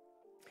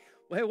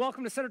Hey,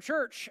 welcome to Center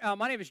Church.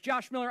 My name is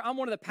Josh Miller. I'm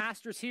one of the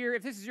pastors here.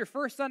 If this is your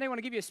first Sunday, I want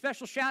to give you a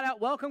special shout out.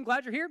 Welcome.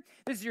 Glad you're here.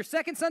 This is your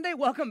second Sunday.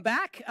 Welcome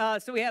back.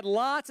 So we had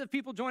lots of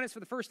people join us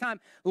for the first time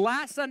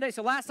last Sunday.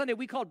 So last Sunday,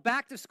 we called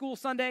Back to School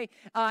Sunday,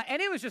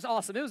 and it was just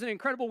awesome. It was an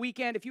incredible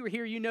weekend. If you were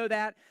here, you know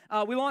that.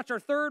 We launched our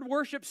third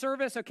worship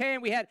service, okay,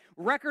 and we had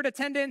record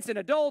attendance and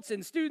adults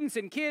and students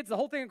and kids, the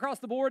whole thing across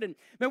the board. And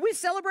man, we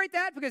celebrate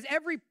that because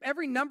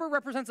every number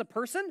represents a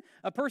person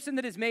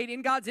that is made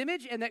in God's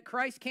image and that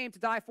Christ came to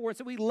die for. And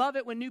so we love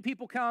it when new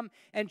people come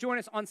and join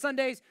us on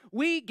Sundays.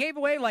 We gave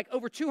away like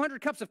over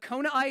 200 cups of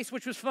Kona Ice,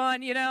 which was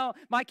fun, you know.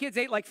 My kids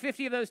ate like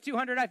 50 of those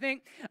 200, I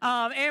think.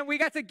 And we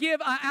got to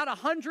give out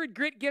 100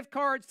 Grit gift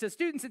cards to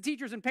students and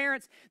teachers and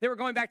parents that were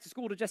going back to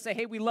school to just say,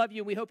 hey, we love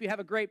you, and we hope you have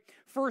a great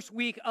first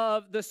week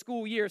of the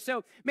school year.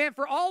 So, man,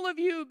 for all of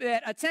you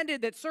that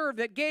attended, that served,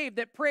 that gave,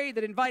 that prayed,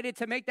 that invited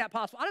to make that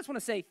possible, I just want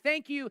to say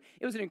thank you.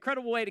 It was an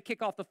incredible way to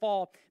kick off the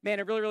fall. Man,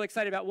 I'm really, really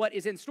excited about what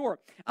is in store.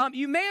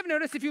 You may have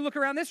noticed if you look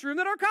around this room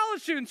that our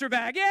college students are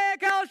back. Yeah,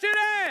 college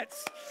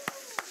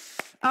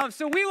students!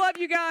 So we love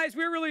you guys.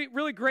 We're really,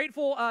 really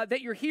grateful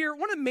that you're here.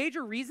 One of the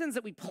major reasons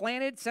that we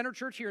planted Center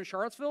Church here in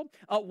Charlottesville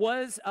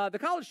was the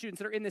college students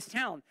that are in this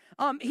town.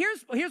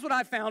 Here's what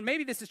I found.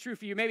 Maybe this is true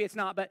for you. Maybe it's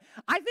not. But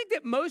I think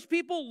that most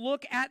people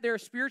look at their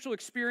spiritual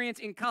experience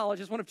in college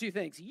as one of two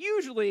things.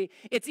 Usually,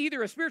 it's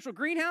either a spiritual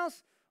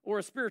greenhouse or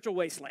a spiritual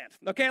wasteland,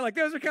 okay? Like,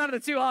 those are kind of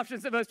the two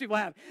options that most people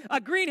have. A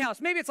greenhouse,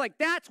 maybe it's like,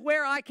 that's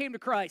where I came to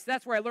Christ.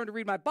 That's where I learned to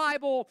read my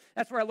Bible.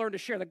 That's where I learned to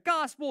share the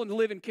gospel and to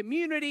live in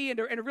community and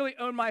to really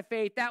own my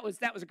faith. That was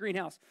a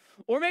greenhouse.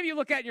 Or maybe you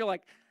look at it and you're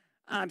like,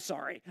 I'm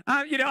sorry.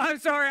 I'm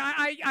sorry.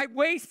 I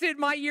wasted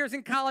my years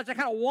in college. I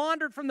kind of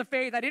wandered from the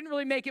faith. I didn't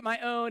really make it my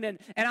own. And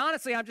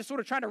honestly, I'm just sort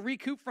of trying to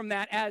recoup from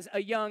that as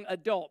a young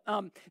adult.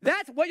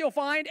 That's what you'll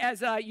find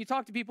as you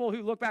talk to people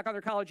who look back on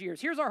their college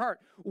years. Here's our heart.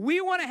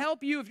 We want to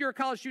help you, if you're a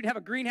college student,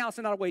 have a greenhouse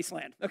and not a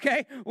wasteland,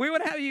 okay? We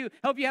want to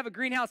help you have a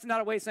greenhouse and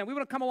not a wasteland. We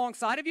want to come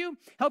alongside of you,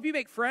 help you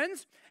make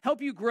friends,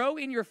 help you grow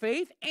in your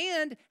faith,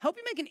 and help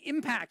you make an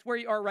impact where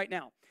you are right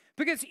now.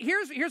 Because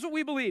here's what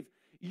we believe.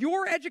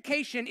 Your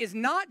education is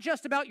not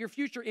just about your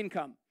future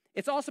income.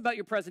 It's also about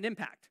your present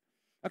impact.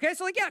 Okay,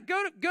 so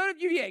go to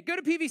UVA, go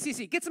to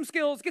PVCC, get some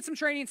skills, get some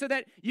training so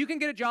that you can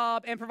get a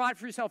job and provide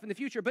for yourself in the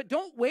future. But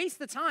don't waste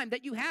the time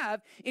that you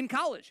have in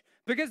college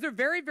because they're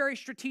very, very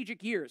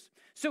strategic years.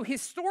 So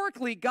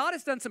historically, God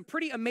has done some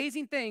pretty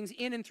amazing things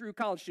in and through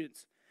college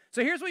students.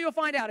 So here's what you'll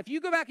find out. If you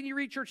go back and you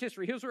read church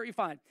history, here's what you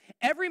find.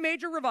 Every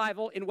major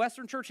revival in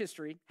Western church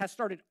history has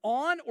started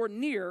on or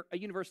near a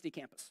university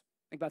campus.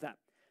 Think about that.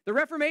 The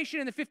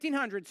Reformation in the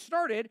 1500s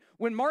started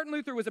when Martin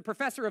Luther was a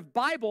professor of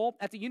Bible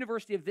at the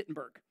University of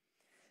Wittenberg.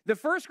 The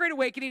First Great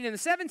Awakening in the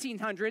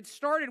 1700s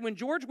started when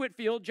George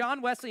Whitefield,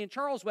 John Wesley, and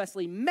Charles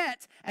Wesley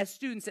met as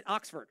students at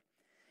Oxford.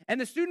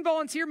 And the student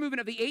volunteer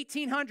movement of the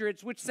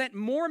 1800s, which sent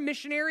more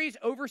missionaries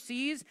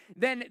overseas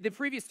than the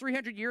previous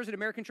 300 years in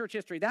American church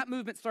history, that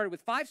movement started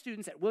with 5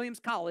 students at Williams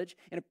College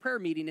in a prayer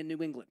meeting in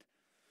New England.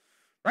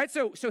 Right,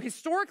 so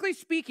historically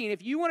speaking,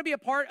 if you want to be a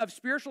part of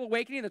spiritual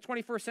awakening in the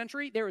 21st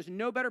century, there is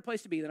no better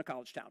place to be than a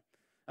college town.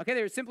 Okay,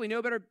 there is simply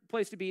no better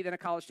place to be than a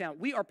college town.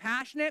 We are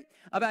passionate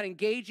about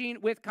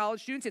engaging with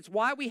college students. It's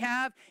why we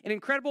have an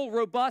incredible,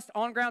 robust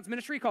on-grounds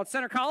ministry called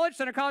Center College.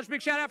 Center College,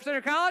 big shout out for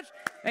Center College.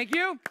 Thank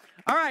you.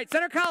 All right,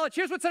 Center College.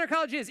 Here's what Center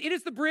College is. It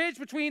is the bridge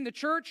between the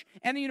church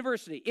and the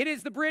university. It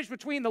is the bridge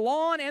between the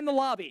lawn and the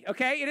lobby,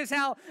 okay? It is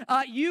how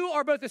you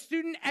are both a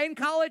student in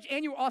college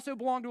and you also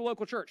belong to a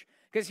local church.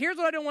 Because here's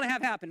what I don't want to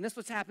have happen. This is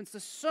what happens to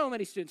so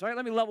many students. All right,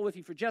 let me level with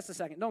you for just a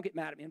second. Don't get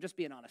mad at me. I'm just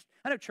being honest.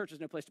 I know church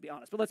is no place to be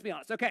honest, but let's be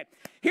honest. Okay,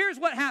 here's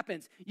what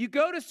happens. You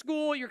go to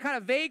school. You're kind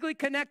of vaguely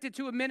connected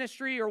to a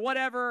ministry or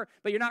whatever,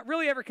 but you're not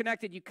really ever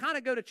connected. You kind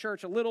of go to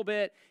church a little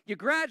bit. You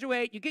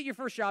graduate. You get your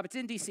first job. It's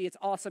in D.C. It's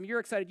awesome.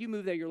 You're excited. You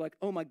move there. You're like,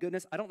 oh, my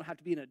goodness, I don't have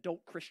to be an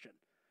adult Christian.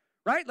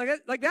 Right?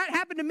 Like that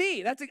happened to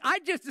me. I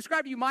just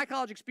described to you my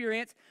college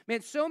experience.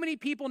 Man, so many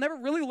people never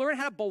really learn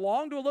how to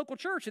belong to a local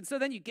church. And so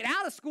then you get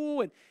out of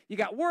school and you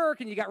got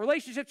work and you got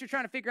relationships you're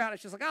trying to figure out.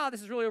 It's just like,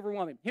 this is really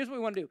overwhelming. Here's what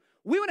we want to do.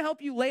 We want to help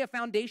you lay a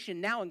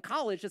foundation now in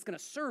college that's going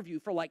to serve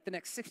you for like the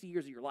next 60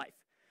 years of your life.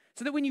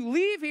 So that when you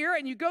leave here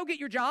and you go get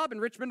your job in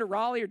Richmond or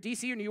Raleigh or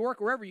D.C. or New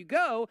York, wherever you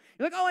go,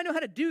 you're like, I know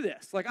how to do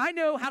this. Like, I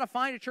know how to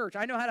find a church.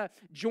 I know how to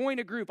join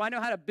a group. I know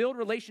how to build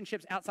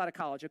relationships outside of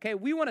college, okay?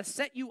 We want to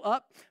set you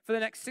up for the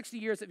next 60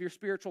 years of your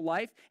spiritual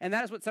life, and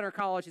that is what Center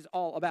College is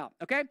all about,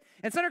 okay?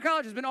 And Center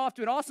College has been off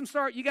to an awesome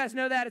start. You guys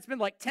know that. It's been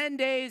like 10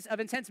 days of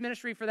intense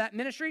ministry for that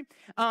ministry,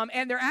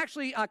 and they're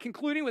actually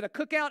concluding with a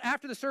cookout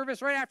after the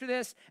service, right after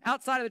this,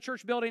 outside of the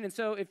church building, and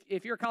so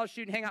if you're a college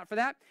student, hang out for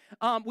that.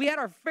 We had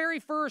our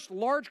very first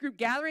large group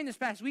gathering this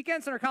past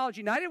weekend, Center College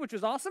United, which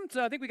was awesome.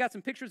 So I think we got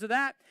some pictures of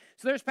that.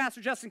 So there's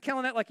Pastor Justin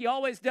killing it like he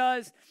always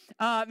does.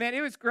 Man,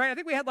 it was great. I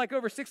think we had like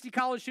over 60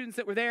 college students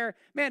that were there.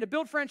 Man, to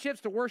build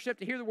friendships, to worship,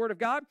 to hear the word of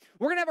God.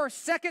 We're going to have our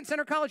second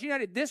Center College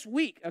United this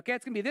week. Okay,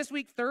 it's going to be this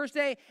week,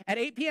 Thursday at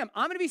 8 p.m.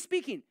 I'm going to be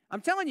speaking.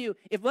 I'm telling you,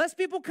 if less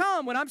people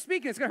come when I'm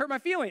speaking, it's going to hurt my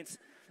feelings.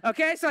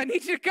 Okay, so I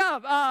need you to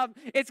come.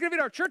 It's going to be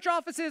at our church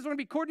offices. We're going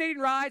to be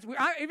coordinating rides. We're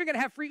even going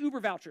to have free Uber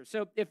vouchers.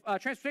 So if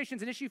transportation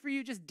is an issue for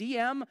you, just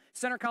DM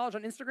Center College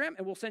on Instagram,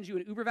 and we'll send you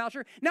an Uber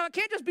voucher. Now, it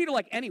can't just be to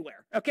like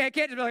anywhere, okay? It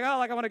can't just be like, oh,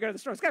 like I want to go to the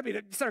store. It's got to be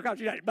to Center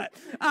College United, but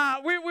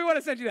we want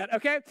to send you that,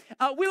 okay?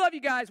 We love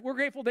you guys. We're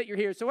grateful that you're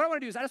here. So what I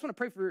want to do is I just want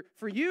to pray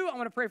for you. I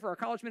want to pray for our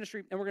college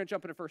ministry, and we're going to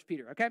jump into 1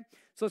 Peter, okay?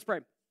 So let's pray.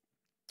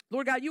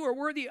 Lord God, you are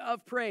worthy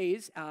of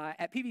praise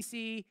at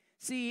PVC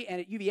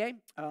and at UVA.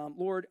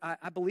 Lord,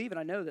 I believe and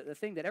I know that the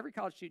thing that every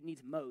college student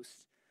needs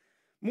most,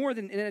 more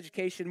than an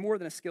education, more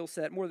than a skill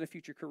set, more than a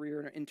future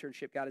career and an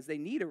internship, God, is they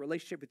need a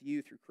relationship with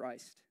you through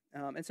Christ.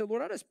 And so,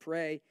 Lord, I just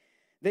pray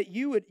that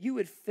you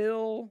would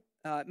fill,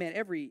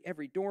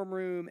 every dorm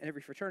room and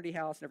every fraternity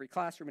house and every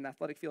classroom and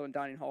athletic field and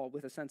dining hall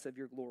with a sense of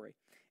your glory.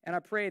 And I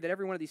pray that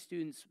every one of these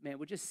students,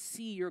 would just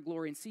see your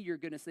glory and see your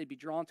goodness. They'd be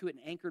drawn to it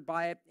and anchored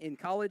by it in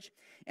college.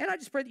 And I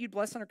just pray that you'd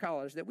bless Center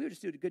College, that we would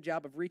just do a good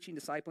job of reaching,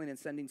 discipling, and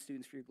sending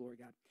students for your glory,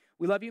 God.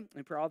 We love you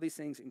and pray all these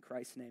things in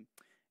Christ's name.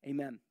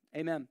 Amen.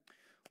 Amen.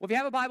 Well, if you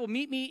have a Bible,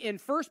 meet me in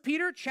 1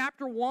 Peter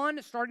chapter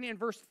 1, starting in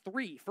verse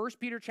 3. 1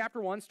 Peter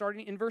chapter 1,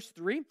 starting in verse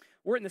 3.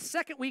 We're in the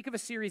second week of a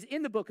series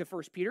in the book of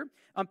 1 Peter.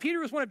 Peter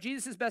was one of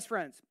Jesus' best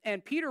friends,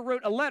 and Peter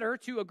wrote a letter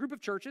to a group of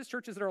churches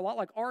that are a lot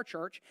like our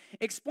church,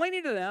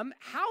 explaining to them,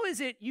 how is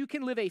it you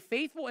can live a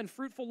faithful and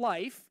fruitful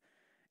life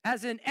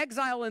as an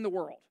exile in the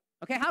world?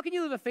 Okay, how can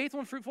you live a faithful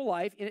and fruitful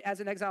life as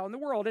an exile in the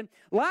world? And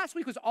last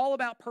week was all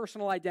about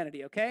personal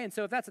identity, okay? And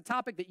so if that's a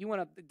topic that you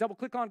want to double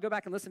click on, go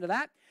back and listen to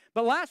that.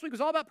 But last week was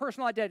all about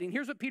personal identity. And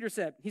here's what Peter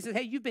said. He said,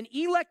 hey, you've been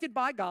elected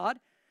by God,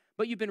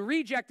 but you've been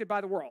rejected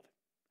by the world.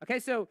 Okay,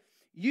 so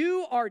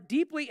you are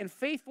deeply and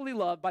faithfully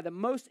loved by the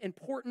most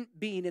important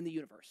being in the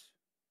universe.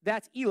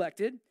 That's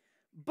elected,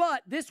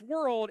 but this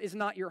world is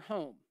not your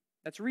home.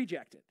 That's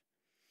rejected.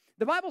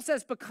 The Bible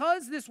says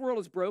because this world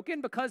is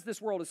broken, because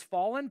this world is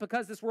fallen,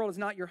 because this world is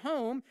not your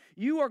home,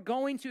 you are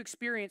going to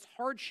experience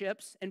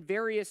hardships and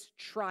various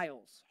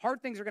trials.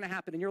 Hard things are going to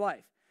happen in your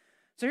life.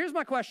 So here's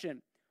my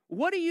question.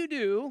 What do you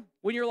do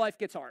when your life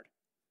gets hard?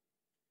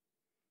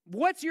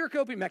 What's your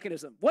coping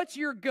mechanism? What's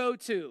your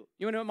go-to?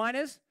 You want to know what mine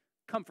is?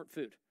 Comfort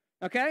food,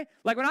 okay?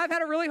 Like when I've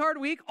had a really hard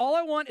week, all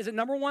I want is a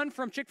number one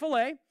from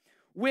Chick-fil-A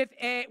with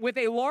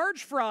a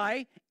large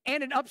fry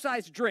and an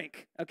upsized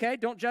drink, okay?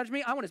 Don't judge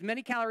me. I want as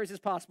many calories as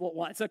possible at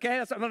once, okay?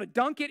 I'm going to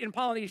dunk it in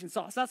Polynesian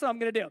sauce. That's what I'm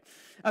going to do.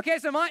 Okay,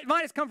 so mine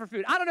is comfort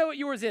food. I don't know what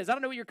yours is. I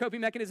don't know what your coping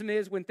mechanism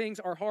is when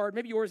things are hard.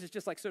 Maybe yours is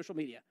just like social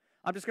media.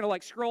 I'm just going to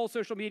like scroll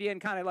social media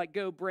and kind of like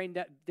go brain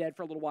dead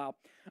for a little while.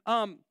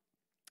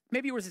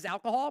 Maybe yours is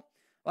alcohol.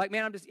 Like,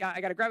 man,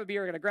 I got to grab a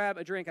beer, I got to grab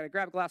a drink, I got to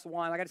grab a glass of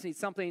wine. Like, I just need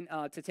something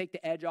to take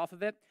the edge off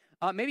of it.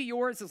 Maybe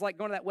yours is like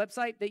going to that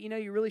website that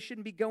you really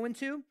shouldn't be going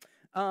to.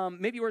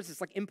 Maybe yours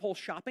is like impulse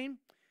shopping.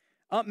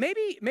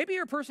 Maybe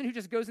you're a person who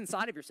just goes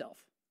inside of yourself,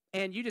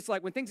 and you just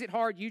like when things get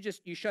hard,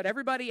 you shut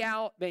everybody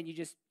out, man.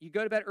 You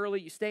go to bed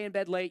early, you stay in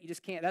bed late, you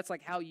just can't. That's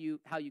like how you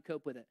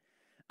cope with it.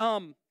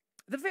 The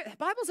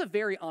Bible's a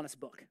very honest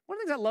book. One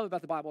of the things I love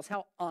about the Bible is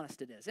how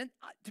honest it is. And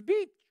to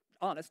be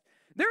honest,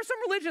 there are some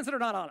religions that are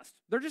not honest.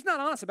 They're just not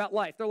honest about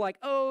life. They're like,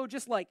 oh,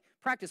 just like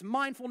practice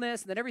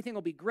mindfulness, and then everything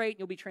will be great, and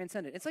you'll be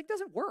transcendent. It's like,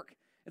 doesn't work.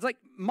 It's like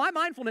my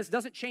mindfulness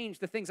doesn't change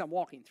the things I'm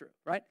walking through,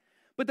 right?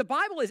 But the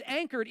Bible is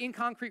anchored in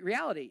concrete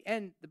reality.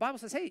 And the Bible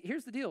says, hey,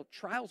 here's the deal.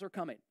 Trials are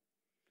coming.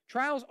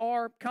 Trials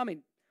are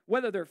coming.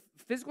 Whether they're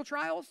physical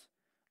trials,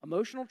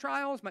 emotional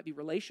trials, might be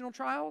relational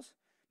trials.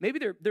 Maybe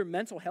they're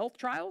mental health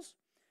trials.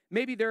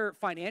 Maybe they're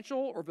financial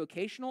or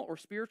vocational or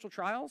spiritual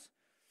trials.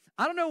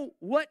 I don't know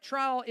what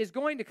trial is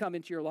going to come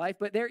into your life,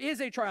 but there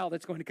is a trial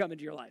that's going to come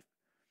into your life.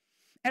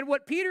 And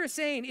what Peter is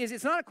saying is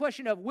it's not a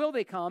question of will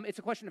they come, it's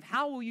a question of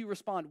how will you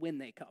respond when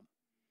they come.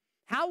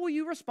 How will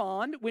you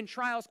respond when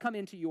trials come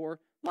into your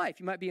life?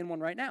 You might be in one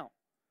right now.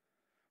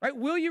 Right?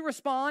 Will you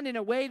respond in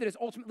a way that is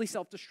ultimately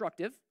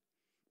self-destructive,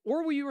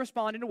 or will you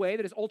respond in a way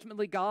that is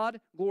ultimately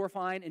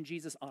God-glorifying and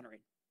Jesus-honoring?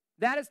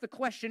 That is the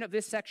question of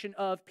this section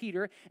of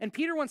Peter. And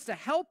Peter wants to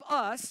help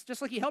us,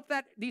 just like he helped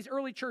these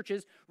early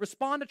churches,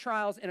 respond to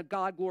trials in a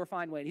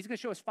God-glorifying way. And he's going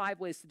to show us 5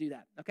 ways to do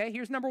that. Okay,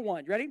 here's number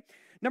 1. You ready?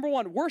 Number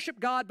 1,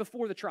 worship God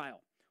before the trial.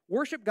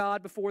 Worship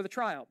God before the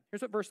trial.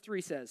 Here's what verse 3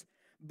 says.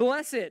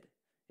 Blessed.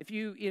 If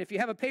you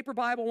have a paper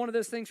Bible, one of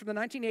those things from the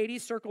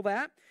 1980s, circle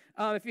that.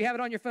 If you have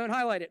it on your phone,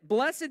 highlight it.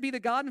 Blessed be the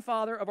God and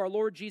Father of our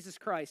Lord Jesus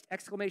Christ!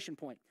 Exclamation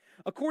point.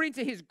 According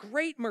to his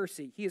great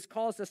mercy, he has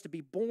caused us to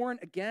be born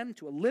again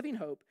to a living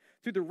hope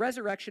through the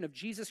resurrection of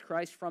Jesus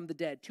Christ from the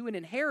dead, to an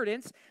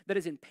inheritance that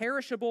is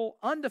imperishable,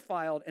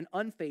 undefiled, and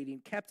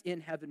unfading, kept in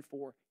heaven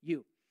for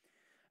you.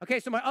 Okay,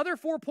 so my other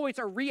 4 points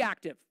are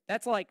reactive.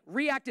 That's like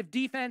reactive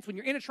defense. When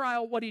you're in a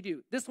trial, what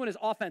do? This one is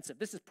offensive.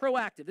 This is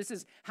proactive. This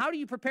is how do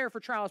you prepare for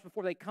trials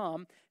before they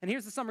come? And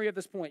here's the summary of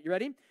this point. You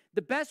ready?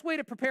 The best way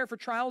to prepare for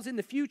trials in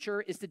the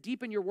future is to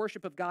deepen your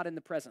worship of God in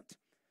the present.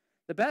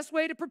 The best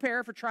way to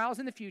prepare for trials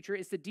in the future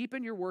is to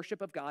deepen your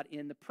worship of God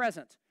in the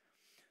present.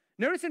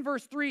 Notice in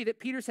verse 3 that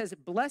Peter says,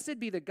 blessed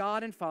be the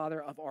God and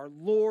Father of our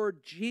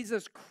Lord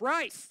Jesus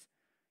Christ.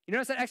 You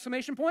notice that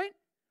exclamation point?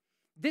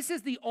 This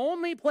is the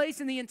only place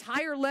in the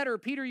entire letter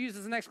Peter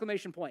uses an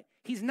exclamation point.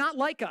 He's not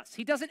like us.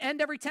 He doesn't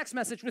end every text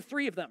message with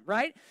 3 of them,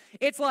 right?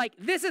 It's like,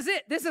 this is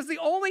it. This is the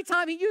only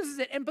time he uses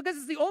it. And because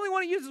it's the only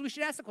one he uses, we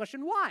should ask the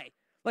question, why?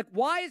 Like,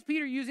 why is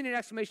Peter using an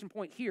exclamation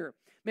point here?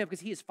 Man, because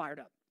he is fired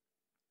up.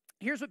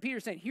 Here's what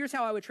Peter's saying. Here's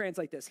how I would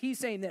translate this. He's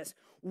saying this: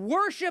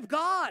 worship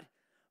God.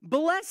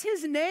 Bless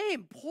his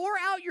name. Pour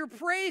out your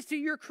praise to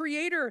your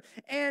Creator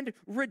and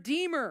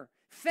Redeemer.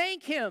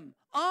 Thank him.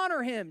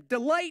 Honor him.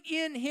 Delight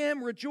in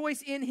him.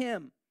 Rejoice in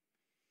him.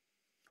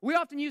 We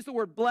often use the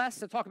word bless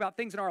to talk about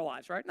things in our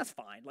lives, right? And that's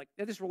fine. Like,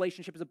 this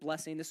relationship is a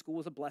blessing. This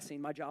school is a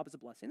blessing. My job is a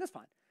blessing. That's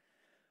fine.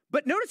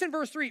 But notice in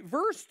verse 3,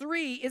 verse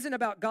 3 isn't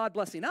about God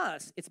blessing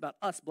us. It's about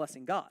us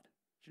blessing God.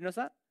 Did you notice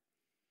that?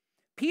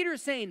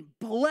 Peter's saying,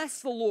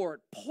 bless the Lord.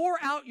 Pour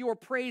out your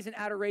praise and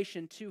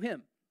adoration to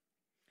him.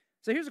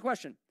 So here's a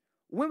question.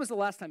 When was the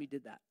last time you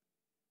did that?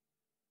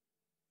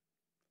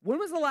 When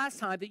was the last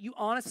time that you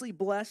honestly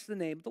blessed the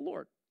name of the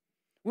Lord?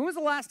 When was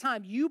the last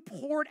time you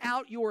poured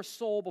out your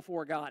soul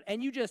before God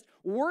and you just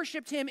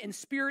worshiped him in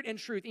spirit and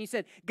truth? And you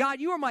said, God,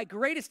 you are my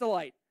greatest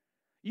delight.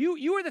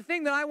 You are the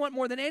thing that I want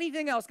more than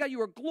anything else. God,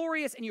 you are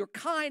glorious and you're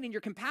kind and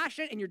you're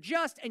compassionate and you're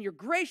just and you're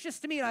gracious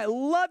to me and I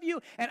love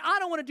you and I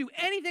don't want to do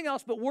anything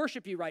else but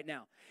worship you right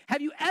now. Have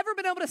you ever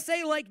been able to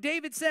say, like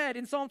David said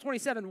in Psalm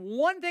 27,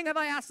 one thing have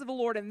I asked of the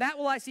Lord and that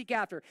will I seek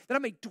after, that I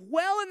may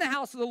dwell in the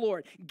house of the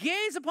Lord,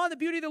 gaze upon the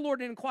beauty of the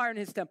Lord and inquire in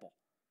his temple?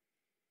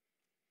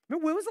 I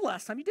mean, when was the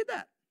last time you did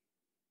that?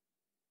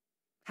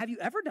 Have you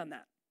ever done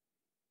that?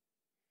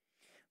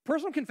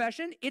 Personal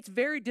confession, it's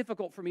very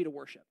difficult for me to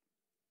worship.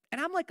 And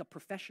I'm like a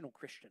professional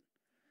Christian.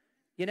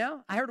 You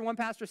know, I heard one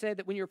pastor say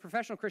that when you're a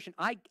professional Christian,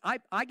 I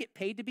get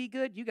paid to be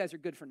good. You guys are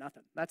good for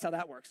nothing. That's how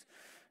that works.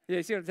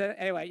 You see what I'm saying?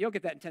 Anyway, you'll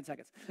get that in 10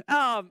 seconds.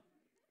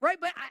 Right,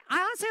 but I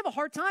honestly have a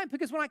hard time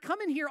because when I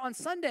come in here on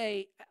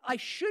Sunday, I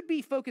should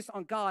be focused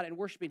on God and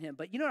worshiping him.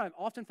 But you know what I'm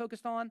often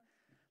focused on?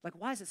 Like,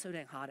 why is it so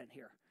dang hot in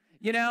here?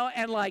 You know,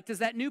 and like, does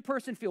that new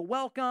person feel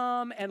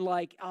welcome? And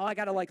like, oh, I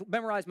got to like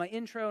memorize my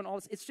intro and all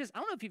this. It's just, I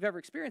don't know if you've ever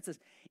experienced this.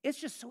 It's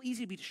just so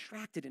easy to be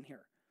distracted in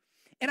here.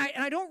 And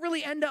I don't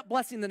really end up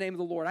blessing the name of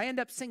the Lord. I end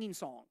up singing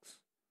songs.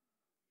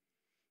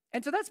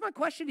 And so that's my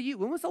question to you.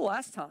 When was the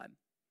last time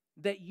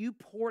that you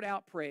poured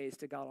out praise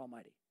to God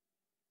Almighty?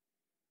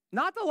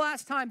 Not the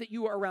last time that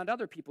you were around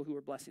other people who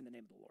were blessing the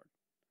name of the Lord.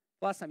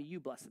 The last time you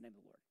blessed the name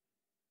of the Lord.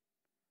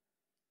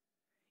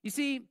 You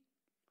see,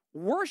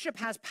 worship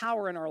has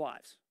power in our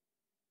lives.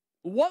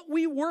 What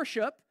we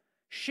worship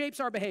shapes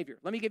our behavior.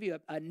 Let me give you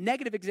a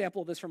negative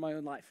example of this from my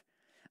own life.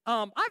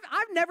 I've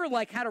never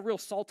like had a real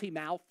salty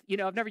mouth. You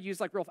know, I've never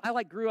used like I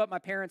like grew up, my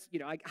parents, you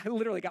know, I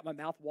literally got my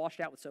mouth washed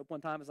out with soap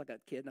one time as like a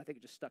kid, and I think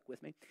it just stuck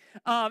with me.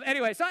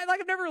 Anyway, so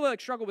I've never really like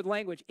struggled with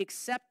language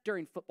except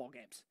during football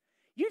games.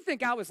 You'd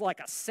think I was like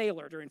a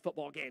sailor during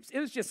football games. It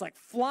was just like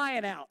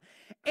flying out.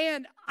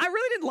 And I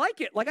really didn't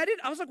like it. Like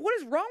I was like, what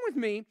is wrong with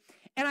me?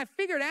 And I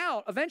figured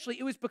out eventually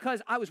it was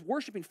because I was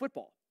worshiping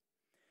football.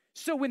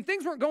 So when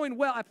things weren't going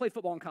well, I played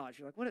football in college.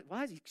 You're like,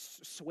 why is he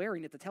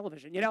swearing at the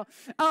television, you know?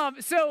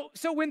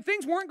 So when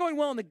things weren't going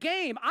well in the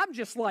game, I'm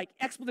just like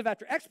expletive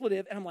after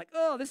expletive, and I'm like,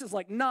 oh, this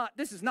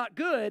is not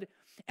good.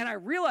 And I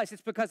realized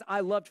it's because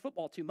I loved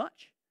football too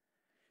much.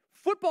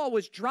 Football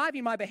was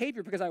driving my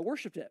behavior because I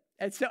worshiped it.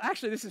 And so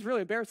actually, this is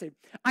really embarrassing.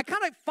 I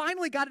kind of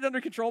finally got it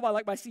under control by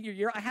like my senior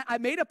year. I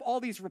made up all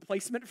these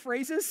replacement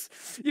phrases,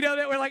 you know,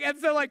 that were like, and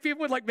so like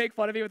people would like make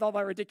fun of me with all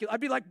my ridiculous,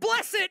 I'd be like,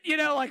 bless it, you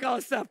know, like all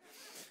this stuff.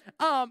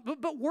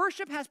 But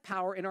worship has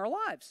power in our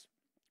lives.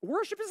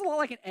 Worship is a lot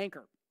like an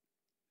anchor.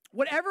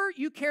 Whatever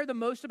you care the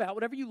most about,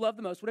 whatever you love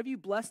the most, whatever you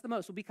bless the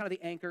most will be kind of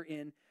the anchor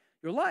in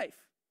your life.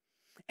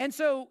 And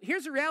so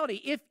here's the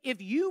reality.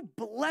 If you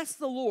bless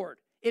the Lord,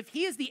 if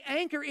he is the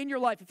anchor in your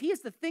life, if he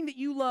is the thing that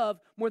you love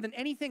more than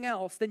anything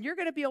else, then you're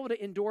going to be able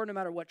to endure no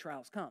matter what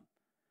trials come.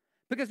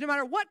 Because no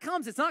matter what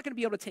comes, it's not going to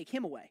be able to take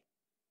him away.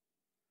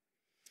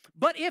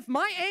 But if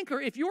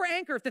your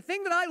anchor, if the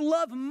thing that I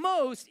love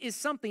most is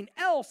something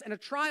else and a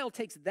trial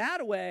takes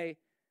that away,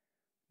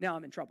 now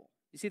I'm in trouble.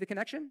 You see the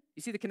connection?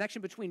 You see the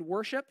connection between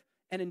worship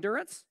and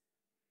endurance?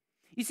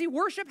 You see,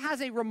 worship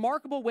has a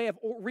remarkable way of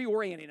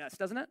reorienting us,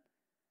 doesn't it?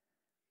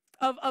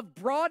 Of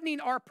broadening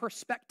our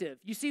perspective.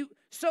 You see,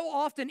 so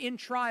often in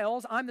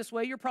trials, I'm this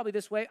way, you're probably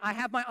this way, I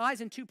have my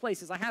eyes in two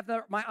places. I have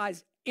my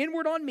eyes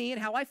inward on me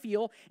and how I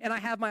feel, and I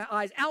have my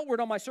eyes outward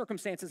on my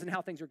circumstances and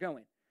how things are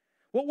going.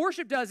 What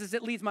worship does is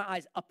it leads my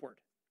eyes upward.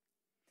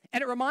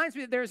 And it reminds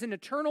me that there's an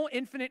eternal,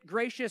 infinite,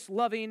 gracious,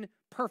 loving,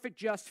 perfect,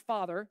 just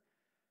Father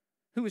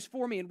who is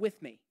for me and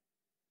with me.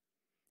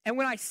 And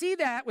when I see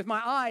that with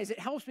my eyes, it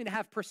helps me to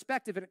have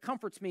perspective and it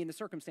comforts me in the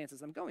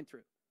circumstances I'm going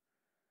through.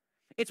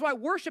 It's why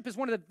worship is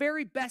one of the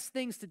very best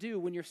things to do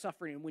when you're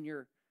suffering and when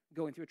you're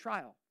going through a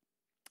trial.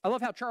 I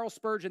love how Charles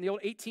Spurgeon, the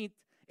old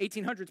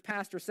 1800s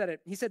pastor, said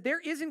it. He said, there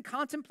is in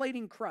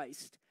contemplating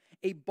Christ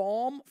a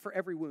balm for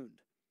every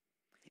wound.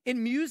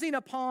 In musing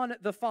upon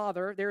the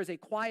Father, there is a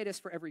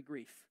quietus for every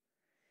grief.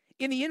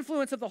 In the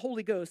influence of the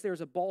Holy Ghost, there is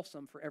a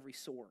balsam for every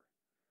sore.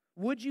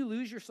 Would you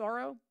lose your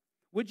sorrow?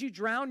 Would you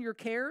drown your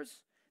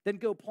cares? then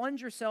go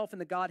plunge yourself in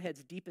the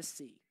Godhead's deepest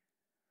sea.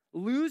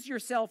 Lose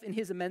yourself in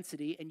his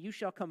immensity, and you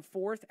shall come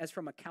forth as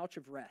from a couch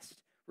of rest,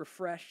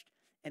 refreshed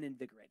and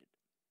invigorated.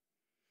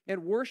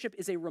 And worship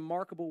is a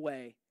remarkable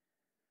way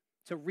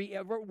to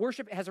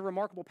worship has a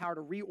remarkable power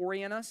to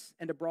reorient us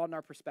and to broaden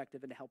our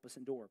perspective and to help us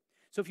endure.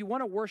 So if you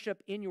want to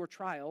worship in your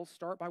trials,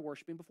 start by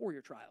worshiping before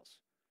your trials.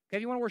 Okay,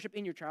 if you want to worship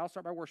in your trials,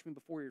 start by worshiping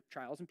before your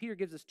trials. And Peter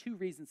gives us two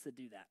reasons to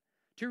do that.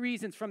 Two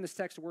reasons from this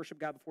text to worship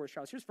God before his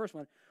trials. Here's the first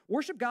one.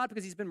 Worship God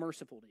because he's been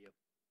merciful to you.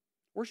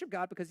 Worship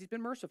God because he's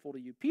been merciful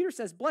to you. Peter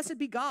says, blessed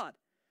be God.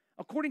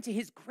 According to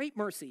his great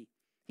mercy,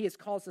 he has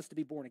caused us to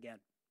be born again.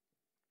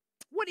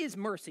 What is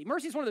mercy?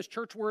 Mercy is one of those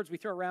church words we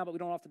throw around, but we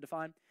don't often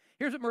define.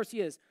 Here's what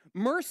mercy is.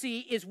 Mercy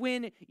is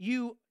when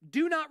you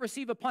do not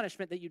receive a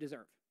punishment that you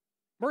deserve.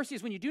 Mercy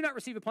is when you do not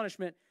receive a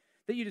punishment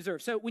that you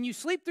deserve. So when you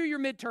sleep through your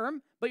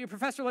midterm, but your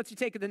professor lets you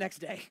take it the next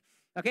day,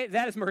 okay,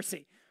 that is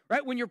mercy,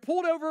 right? When you're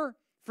pulled over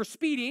for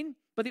speeding,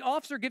 but the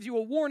officer gives you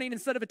a warning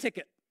instead of a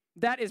ticket,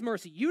 that is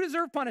mercy. You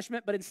deserve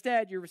punishment, but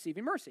instead you're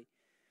receiving mercy.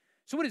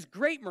 So what is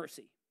great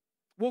mercy?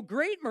 Well,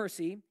 great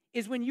mercy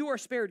is when you are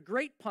spared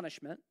great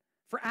punishment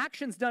for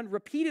actions done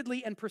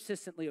repeatedly and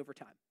persistently over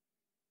time.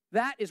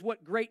 That is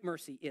what great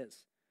mercy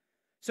is.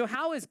 So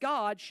how has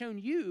God shown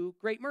you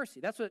great mercy?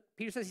 That's what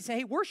Peter says. He said,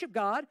 hey, worship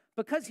God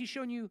because he's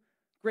shown you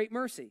great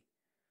mercy.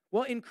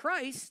 Well, in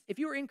Christ, if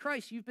you are in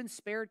Christ, you've been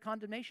spared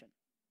condemnation.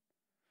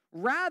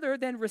 Rather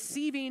than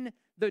receiving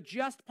the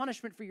just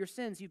punishment for your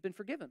sins, you've been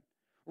forgiven.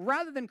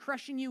 Rather than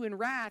crushing you in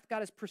wrath, God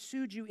has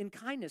pursued you in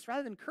kindness.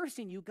 Rather than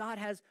cursing you, God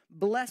has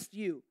blessed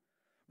you.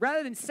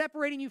 Rather than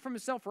separating you from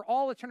himself for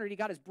all eternity,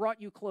 God has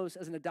brought you close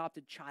as an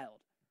adopted child.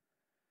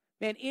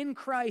 Man, in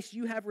Christ,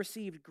 you have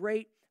received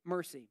great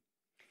mercy.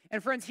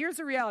 And friends, here's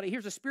the reality.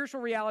 Here's a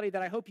spiritual reality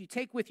that I hope you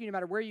take with you no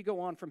matter where you go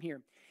on from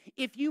here.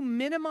 If you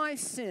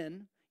minimize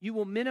sin, you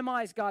will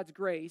minimize God's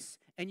grace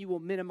and you will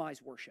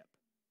minimize worship.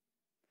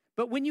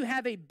 But when you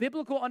have a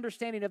biblical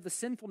understanding of the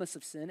sinfulness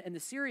of sin and the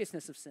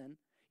seriousness of sin,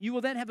 you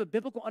will then have a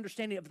biblical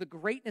understanding of the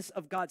greatness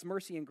of God's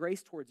mercy and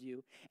grace towards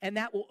you, and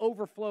that will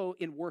overflow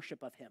in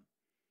worship of him.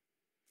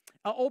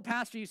 An old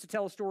pastor used to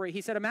tell a story.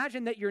 He said,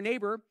 imagine that your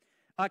neighbor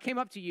came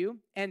up to you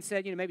and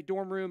said, maybe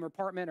dorm room or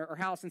apartment or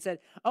house and said,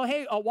 oh,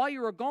 hey, while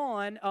you were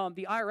gone,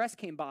 the IRS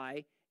came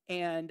by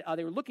and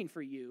they were looking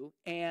for you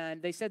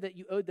and they said that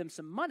you owed them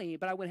some money,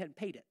 but I went ahead and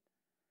paid it.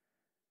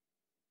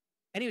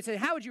 And he would say,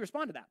 how would you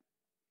respond to that?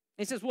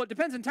 And he says, well, it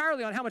depends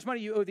entirely on how much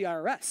money you owe the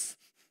IRS.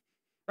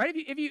 Right?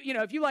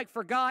 If you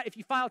forgot, if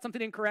you filed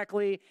something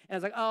incorrectly and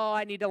it's like, oh,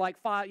 I need to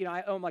file,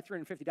 I owe them $350.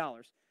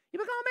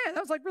 You're like, oh man,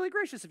 that was really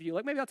gracious of you.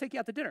 Maybe I'll take you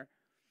out to dinner.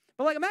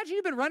 But imagine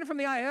you've been running from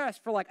the IRS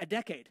for a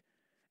decade.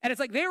 And it's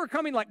like they were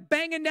coming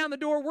banging down the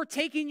door. We're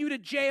taking you to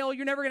jail.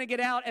 You're never going to get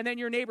out. And then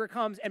your neighbor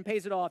comes and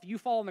pays it off. You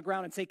fall on the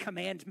ground and say,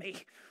 command me.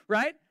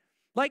 Right?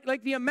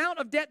 Like the amount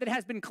of debt that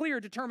has been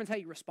cleared determines how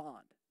you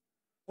respond.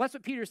 Well, that's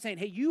what Peter's saying.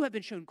 Hey, you have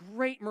been shown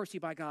great mercy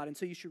by God, and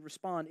so you should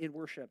respond in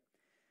worship.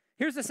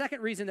 Here's the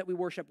second reason that we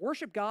worship.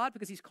 Worship God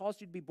because he's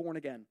caused you to be born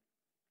again.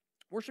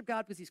 Worship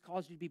God because he's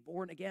caused you to be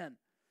born again.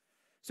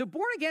 So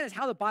born again is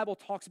how the Bible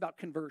talks about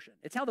conversion.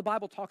 It's how the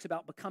Bible talks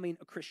about becoming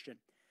a Christian.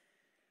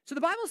 So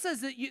the Bible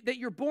says that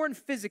you're born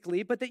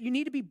physically, but that you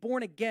need to be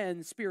born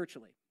again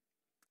spiritually.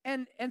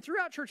 And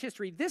throughout church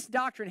history, this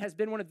doctrine has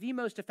been one of the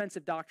most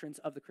offensive doctrines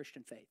of the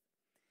Christian faith.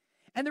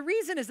 And the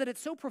reason is that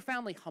it's so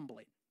profoundly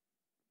humbling.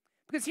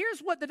 Because here's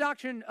what the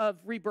doctrine of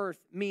rebirth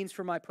means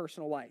for my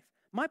personal life.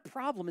 My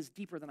problem is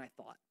deeper than I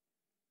thought.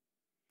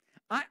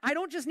 I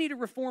don't just need to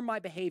reform my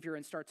behavior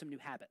and start some new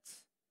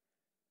habits.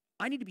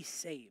 I need to be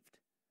saved.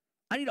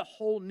 I need a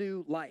whole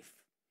new life.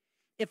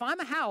 If I'm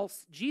a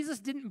house, Jesus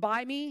didn't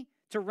buy me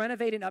to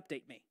renovate and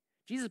update me.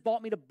 Jesus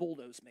bought me to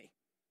bulldoze me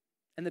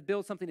and to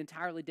build something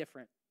entirely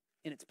different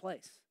in its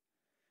place.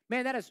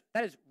 Man, that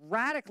is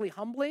radically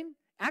humbling.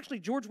 Actually,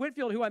 George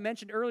Whitefield, who I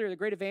mentioned earlier, the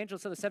great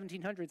evangelist of the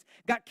 1700s,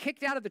 got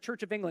kicked out of the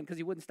Church of England because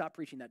he wouldn't stop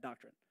preaching that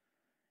doctrine.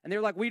 And they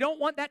were like, we don't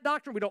want that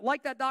doctrine. We don't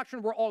like that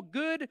doctrine. We're all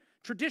good,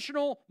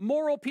 traditional,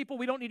 moral people.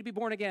 We don't need to be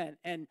born again.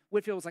 And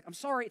Whitefield was like, I'm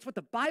sorry, it's what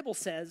the Bible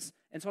says,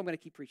 and so I'm going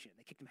to keep preaching it.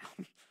 They kicked him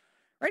out.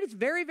 Right? It's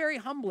very, very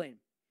humbling.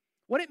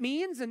 What it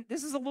means, and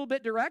this is a little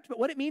bit direct, but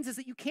what it means is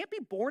that you can't be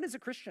born as a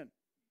Christian.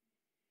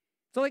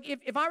 So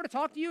if I were to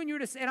talk to you and you were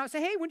to say, and I would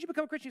say, hey, when did you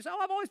become a Christian? You say, oh,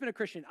 I've always been a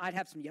Christian. I'd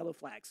have some yellow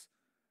flags.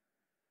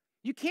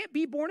 You can't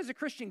be born as a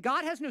Christian.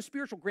 God has no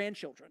spiritual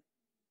grandchildren.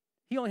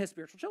 He only has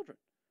spiritual children.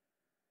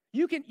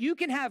 You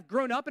can have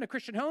grown up in a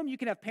Christian home. You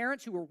can have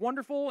parents who were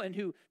wonderful and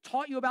who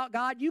taught you about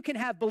God. You can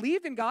have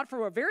believed in God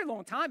for a very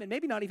long time and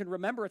maybe not even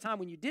remember a time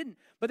when you didn't.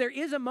 But there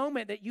is a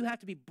moment that you have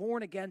to be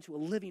born again to a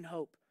living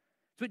hope.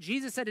 It's what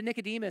Jesus said to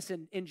Nicodemus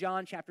in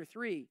John chapter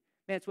 3.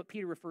 Man, it's what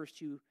Peter refers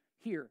to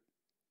here.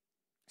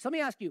 So let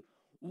me ask you,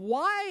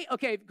 why,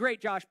 okay, great,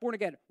 Josh, born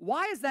again.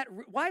 Why is that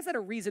a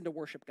reason to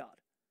worship God?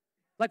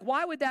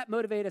 Why would that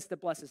motivate us to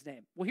bless his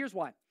name? Well, here's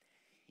why.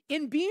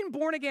 In being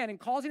born again and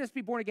causing us to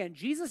be born again,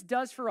 Jesus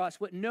does for us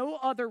what no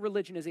other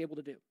religion is able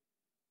to do.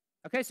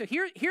 Okay, so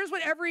here's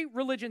what every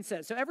religion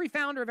says. So every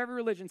founder of every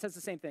religion says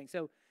the same thing.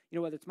 So,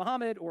 whether it's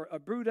Muhammad or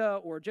Buddha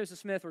or Joseph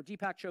Smith or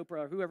Deepak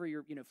Chopra or whoever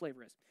your,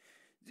 flavor is.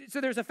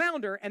 So there's a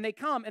founder, and they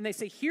come and they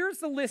say, here's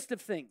the list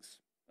of things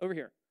over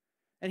here.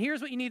 And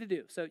here's what you need to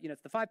do. So,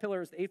 it's the 5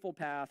 pillars, the Eightfold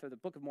Path, or the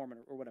Book of Mormon,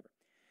 or whatever.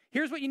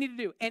 Here's what you need to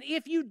do. And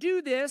if you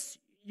do this,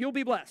 you'll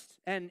be blessed.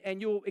 And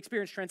you'll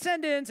experience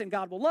transcendence, and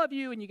God will love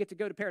you, and you get to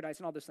go to paradise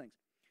and all those things.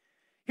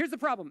 Here's the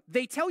problem.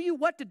 They tell you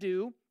what to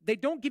do. They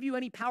don't give you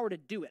any power to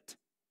do it.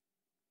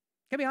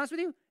 Can I be honest with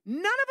you? None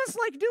of us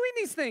like doing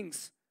these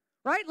things,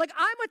 right? Like,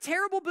 I'm a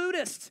terrible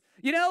Buddhist.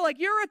 Like,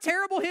 you're a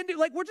terrible Hindu.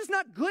 Like, we're just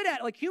not good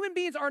at it. Like, human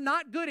beings are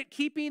not good at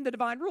keeping the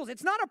divine rules.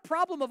 It's not a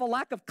problem of a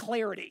lack of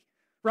clarity,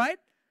 right?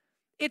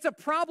 It's a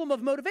problem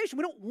of motivation.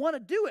 We don't want to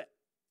do it.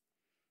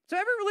 So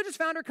every religious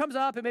founder comes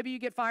up, and maybe you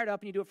get fired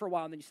up, and you do it for a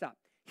while, and then you stop.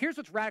 Here's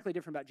what's radically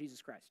different about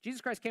Jesus Christ.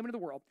 Jesus Christ came into the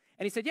world,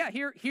 and he said, yeah,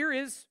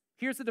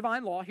 here's the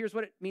divine law. Here's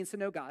what it means to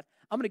know God.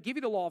 I'm going to give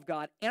you the law of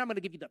God, and I'm going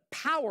to give you the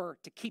power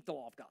to keep the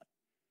law of God.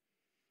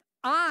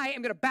 I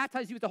am going to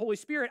baptize you with the Holy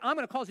Spirit. I'm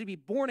going to cause you to be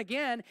born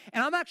again,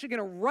 and I'm actually going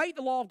to write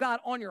the law of God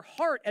on your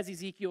heart, as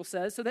Ezekiel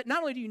says, so that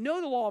not only do you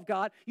know the law of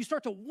God, you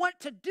start to want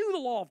to do the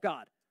law of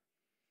God.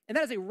 And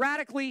that is a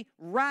radically,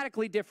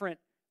 radically different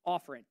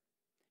offering.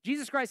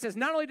 Jesus Christ says,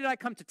 not only did I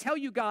come to tell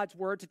you God's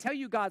word, to tell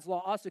you God's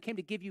law, I also came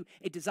to give you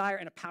a desire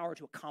and a power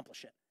to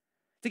accomplish it,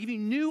 to give you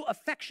new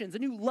affections, a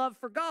new love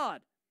for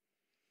God.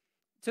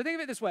 So think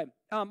of it this way.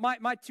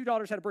 My 2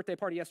 daughters had a birthday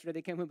party yesterday.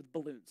 They came home with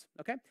balloons,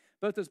 okay?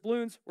 Both those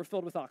balloons were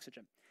filled with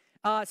oxygen.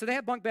 So they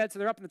have bunk beds, so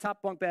they're up in the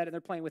top bunk bed, and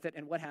they're playing with it,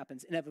 and what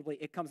happens? Inevitably,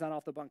 it comes down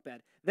off the bunk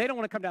bed. They don't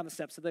want to come down the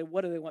steps, so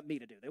what do they want me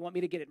to do? They want me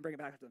to get it and bring it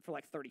back up to them for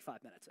like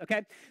 35 minutes,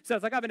 okay? So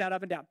it's like up and down,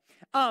 up and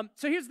down.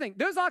 So here's the thing.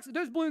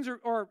 Those balloons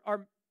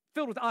are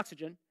filled with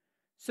oxygen,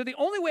 so the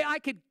only way I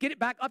could get it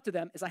back up to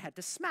them is I had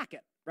to smack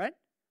it, right?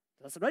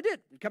 That's what I did.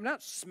 You come down,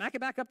 smack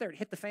it back up there, and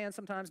hit the fan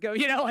sometimes, go,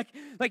 like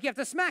you have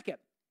to smack it.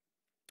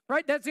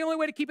 Right? That's the only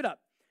way to keep it up.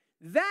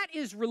 That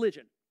is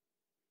religion.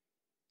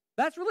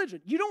 That's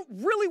religion. You don't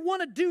really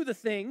want to do the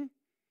thing.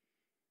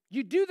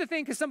 You do the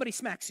thing because somebody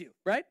smacks you,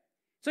 right?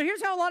 So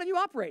here's how a lot of you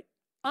operate.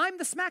 I'm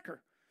the smacker,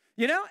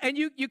 and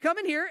you come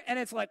in here and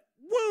it's like,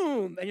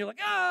 boom, and you're like,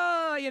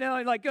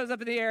 and like goes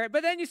up in the air.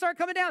 But then you start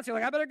coming down. So you're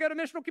like, I better go to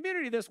missional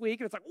community this week.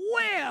 And it's like,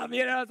 wham,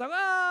 it's like,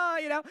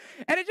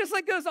 and it just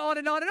like goes on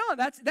and on and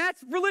on.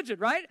 That's religion,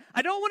 right?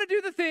 I don't want to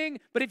do the thing,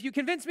 but if you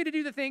convince me to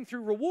do the thing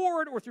through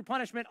reward or through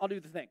punishment, I'll do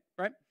the thing,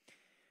 right?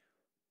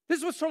 This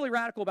is what's totally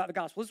radical about the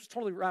gospel. This is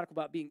totally radical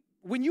about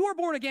when you are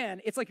born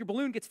again, it's like your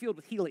balloon gets filled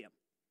with helium.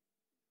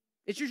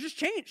 You're just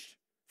changed.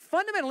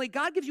 Fundamentally,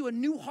 God gives you a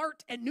new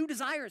heart and new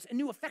desires and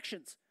new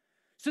affections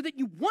so that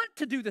you want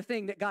to do the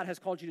thing that God has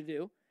called you to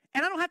do.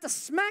 And I don't have to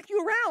smack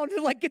you around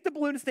to like get the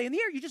balloon to stay in the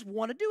air. You just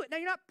want to do it. Now,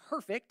 you're not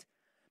perfect,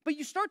 but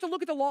you start to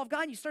look at the law of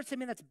God and you start to say,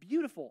 man, that's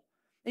beautiful.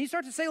 And you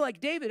start to say like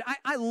David,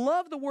 I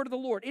love the word of the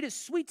Lord. It is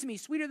sweet to me,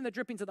 sweeter than the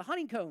drippings of the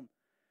honeycomb.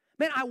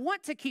 Man, I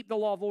want to keep the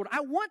law of the Lord.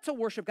 I want to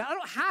worship God. I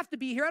don't have to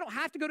be here. I don't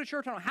have to go to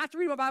church. I don't have to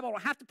read my Bible. I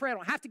don't have to pray. I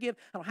don't have to give.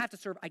 I don't have to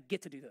serve. I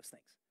get to do those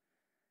things.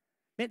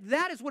 Man,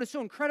 that is what is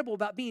so incredible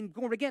about being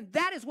born again.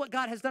 That is what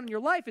God has done in your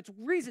life. It's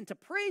reason to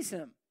praise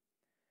him.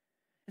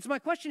 And so my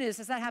question is,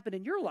 has that happened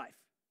in your life?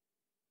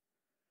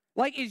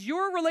 Like, is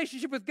your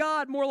relationship with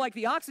God more like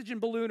the oxygen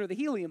balloon or the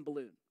helium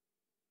balloon?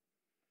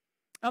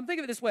 Think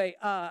of it this way.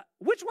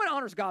 Which one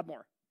honors God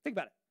more? Think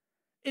about it.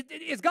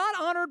 Is God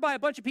honored by a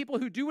bunch of people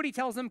who do what he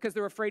tells them because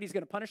they're afraid he's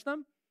going to punish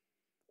them?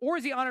 Or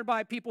is he honored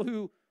by people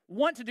who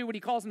want to do what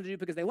he calls them to do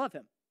because they love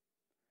him?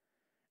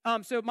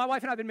 So my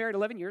wife and I have been married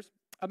 11 years.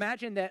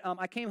 Imagine that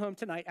I came home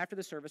tonight after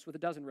the service with a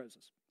dozen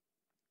roses.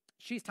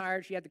 She's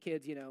tired. She had the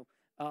kids,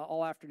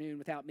 all afternoon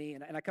without me.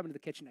 And I come into the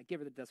kitchen. I give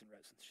her the dozen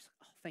roses. She's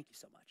like, oh, thank you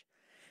so much.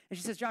 And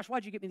she says, Josh,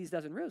 why'd you get me these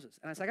dozen roses?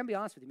 And I said, I'm going to be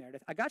honest with you,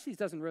 Meredith. I got you these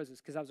dozen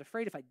roses because I was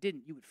afraid if I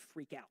didn't, you would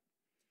freak out.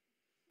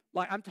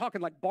 Like, I'm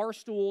talking like bar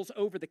stools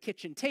over the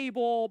kitchen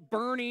table,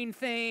 burning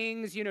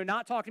things,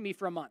 not talking to me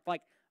for a month.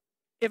 Like,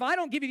 if I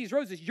don't give you these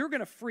roses, you're going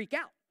to freak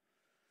out.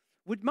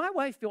 Would my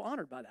wife feel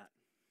honored by that?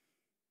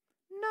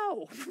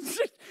 No.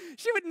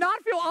 She would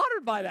not feel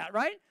honored by that,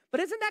 right?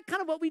 But isn't that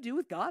kind of what we do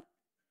with God?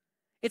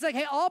 It's like,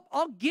 hey,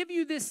 I'll give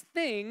you this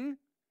thing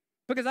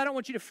because I don't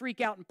want you to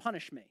freak out and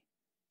punish me.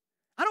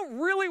 I don't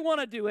really want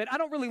to do it. I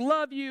don't really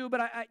love you,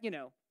 but I.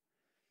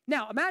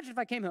 Now, imagine if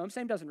I came home,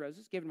 same dozen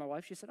roses, gave it to my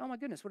wife. She said, oh my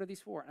goodness, what are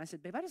these for? And I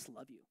said, babe, I just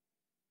love you.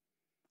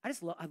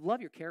 I love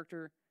your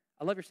character.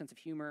 I love your sense of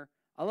humor.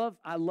 I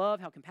love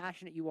how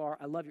compassionate you are.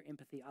 I love your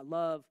empathy. I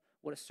love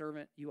what a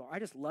servant you are. I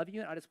just love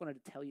you, and I just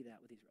wanted to tell you that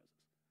with these roses.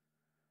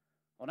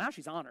 Well, now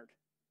she's honored.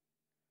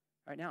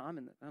 Right now,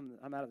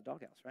 I'm out of the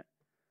doghouse, right?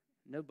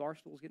 No bar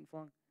stools getting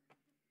flung.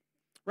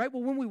 Right?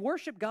 Well, when we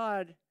worship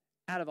God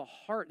out of a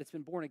heart that's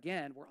been born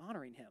again, we're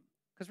honoring him.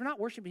 Because we're not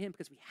worshiping him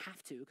because we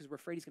have to, because we're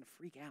afraid he's going to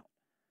freak out.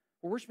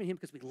 We're worshiping him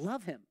because we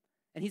love him,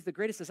 and he's the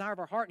greatest desire of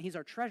our heart, and he's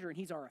our treasure, and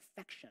he's our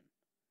affection.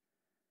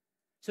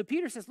 So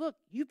Peter says, look,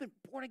 you've been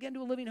born again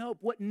to a living hope.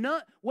 What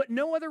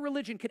no other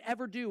religion could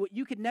ever do, what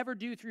you could never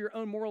do through your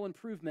own moral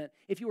improvement,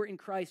 if you were in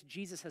Christ,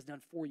 Jesus has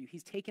done for you.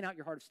 He's taken out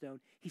your heart of stone.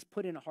 He's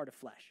put in a heart of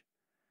flesh.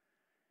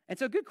 And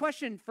so a good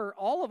question for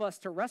all of us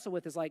to wrestle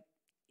with is like,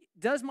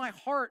 does my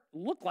heart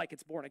look like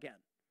it's born again?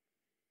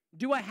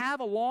 Do I have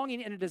a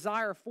longing and a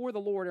desire for the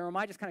Lord, or am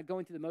I just kind of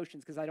going through the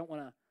motions because I don't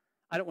want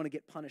to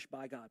get punished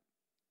by God?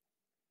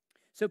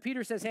 So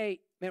Peter says, hey,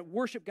 man,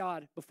 worship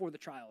God before the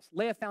trials.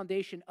 Lay a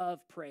foundation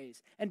of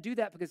praise. And do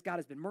that because God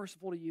has been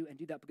merciful to you, and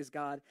do that because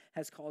God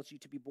has caused you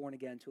to be born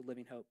again to a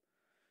living hope.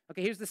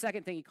 Okay, here's the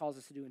second thing he calls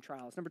us to do in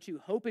trials. Number 2,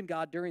 hope in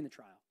God during the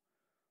trial.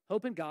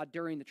 Hope in God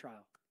during the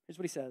trial. Here's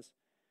what he says.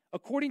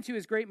 According to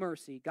his great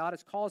mercy, God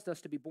has caused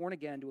us to be born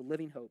again to a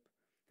living hope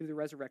through the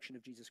resurrection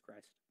of Jesus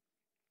Christ.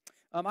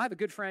 I have a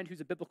good friend who's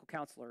a biblical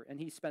counselor, and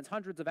he spends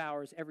hundreds of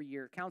hours every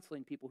year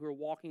counseling people who are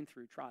walking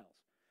through trials.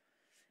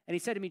 And he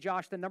said to me,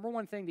 Josh, the number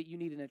one thing that you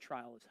need in a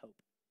trial is hope.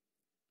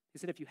 He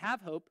said, if you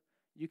have hope,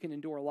 you can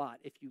endure a lot.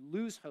 If you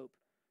lose hope,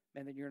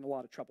 man, then you're in a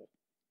lot of trouble.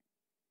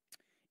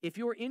 If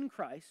you're in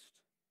Christ,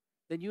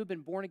 then you have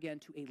been born again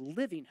to a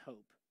living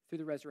hope through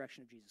the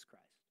resurrection of Jesus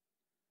Christ.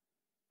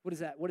 What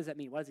does that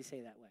mean? Why does he say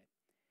it that way?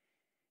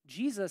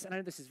 Jesus, and I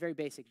know this is very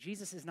basic,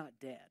 Jesus is not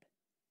dead.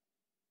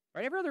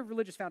 Right? Every other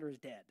religious founder is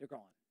dead. They're gone.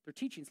 Their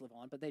teachings live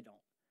on, but they don't.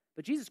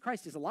 But Jesus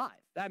Christ is alive.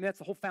 I mean, that's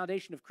the whole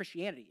foundation of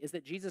Christianity, is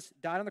that Jesus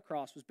died on the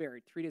cross, was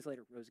buried, 3 days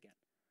later, rose again.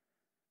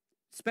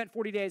 Spent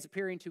 40 days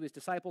appearing to his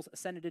disciples,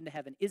 ascended into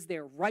heaven, is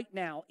there right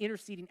now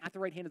interceding at the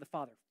right hand of the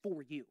Father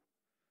for you.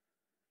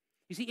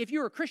 You see, if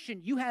you're a Christian,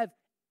 you have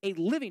a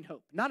living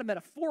hope, not a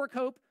metaphoric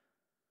hope,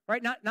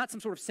 right? Not some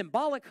sort of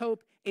symbolic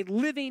hope, a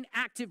living,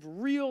 active,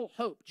 real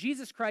hope.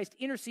 Jesus Christ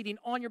interceding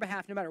on your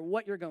behalf no matter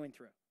what you're going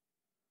through.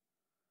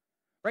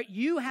 Right?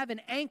 You have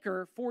an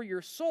anchor for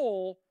your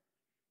soul.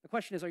 The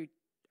question is, are you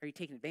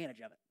taking advantage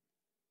of it?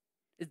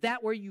 Is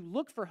that where you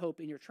look for hope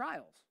in your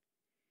trials?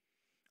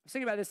 I was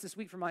thinking about this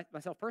week for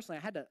myself personally.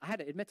 I had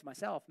to admit to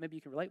myself, maybe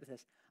you can relate with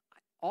this.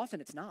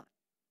 Often it's not.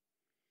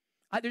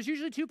 There's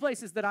usually 2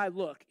 places that I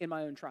look in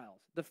my own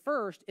trials. The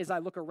first is I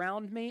look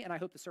around me and I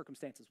hope the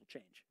circumstances will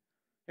change.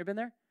 Ever been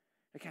there?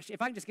 Like, gosh,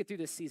 if I can just get through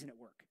this season at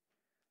work.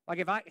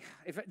 Like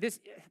if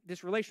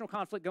this relational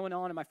conflict going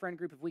on in my friend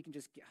group, if we can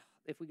just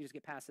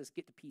get past this,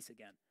 get to peace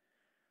again.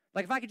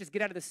 Like if I could just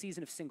get out of this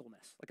season of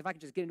singleness. Like if I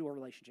could just get into a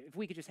relationship. If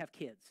we could just have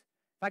kids.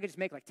 If I could just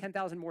make like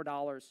 $10,000 more,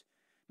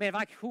 man,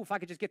 if I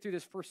could just get through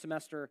this first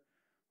semester,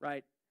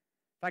 right?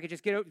 If I could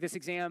just get this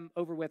exam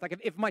over with. Like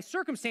if my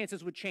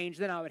circumstances would change,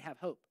 then I would have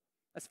hope.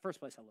 That's the first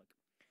place I look.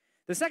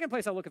 The second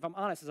place I look, if I'm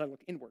honest, is I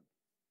look inward.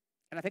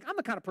 And I think I'm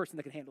the kind of person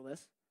that can handle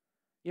this.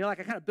 You know, like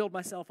I kind of build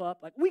myself up.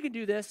 Like we can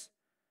do this.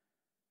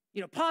 You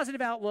know,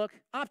 positive outlook,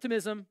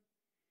 optimism.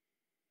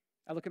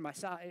 I look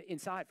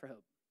inside for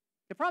hope.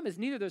 The problem is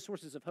neither of those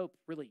sources of hope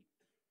really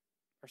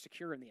are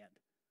secure in the end.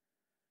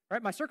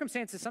 Right? My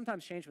circumstances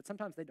sometimes change, but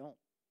sometimes they don't.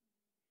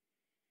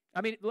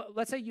 I mean,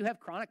 let's say you have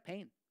chronic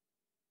pain.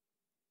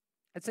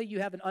 Let's say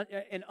you have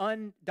an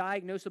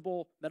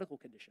undiagnosable medical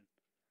condition.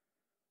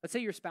 Let's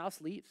say your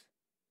spouse leaves.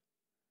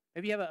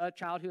 Maybe you have a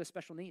child who has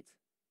special needs.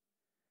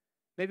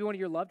 Maybe one of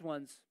your loved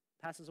ones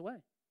passes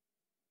away.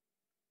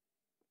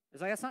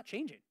 It's like, that's not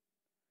changing.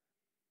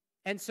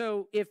 And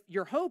so if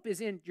your hope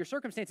is in your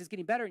circumstances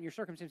getting better and your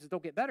circumstances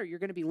don't get better, you're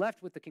going to be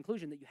left with the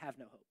conclusion that you have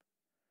no hope.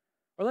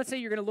 Or let's say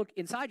you're going to look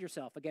inside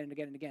yourself again and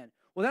again and again.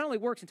 Well, that only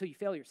works until you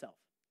fail yourself,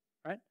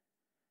 right?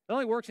 It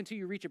only works until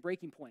you reach a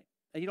breaking point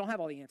and you don't have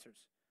all the answers.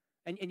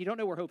 And you don't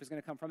know where hope is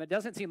going to come from. It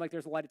doesn't seem like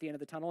there's a light at the end of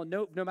the tunnel. And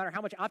no matter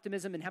how much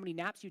optimism and how many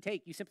naps you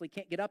take, you simply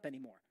can't get up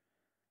anymore.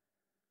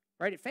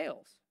 Right? It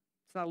fails.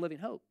 It's not a living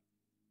hope.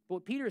 But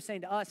what Peter is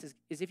saying to us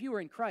is if you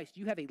are in Christ,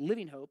 you have a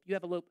living hope. You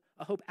have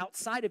a hope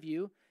outside of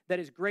you that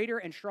is greater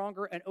and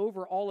stronger and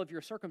over all of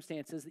your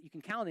circumstances that you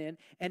can count in,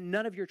 and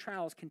none of your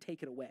trials can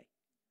take it away.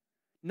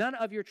 None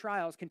of your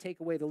trials can take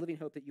away the living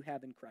hope that you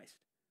have in Christ.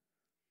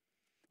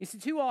 You see,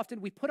 too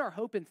often we put our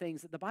hope in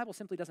things that the Bible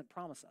simply doesn't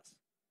promise us.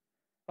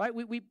 Right?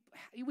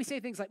 We say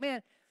things like,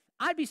 man,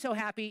 I'd be so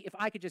happy if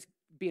I could just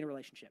be in a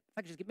relationship. If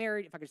I could just get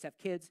married, if I could just have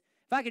kids,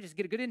 if I could just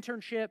get a good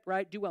internship,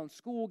 right? Do well in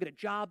school, get a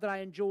job that I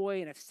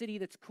enjoy in a city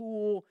that's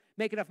cool,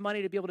 make enough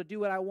money to be able to do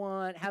what I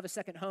want, have a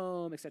second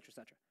home, et cetera, et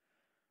cetera.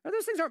 Now,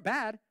 those things aren't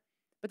bad,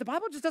 but the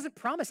Bible just doesn't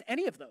promise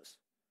any of those.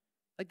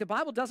 Like the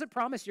Bible doesn't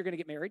promise you're going to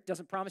get married,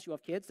 doesn't promise you'll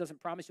have kids,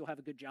 doesn't promise you'll have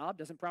a good job,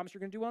 doesn't promise you're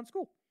going to do well in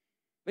school.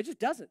 It just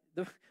doesn't.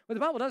 What the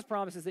Bible does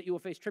promise is that you will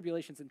face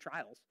tribulations and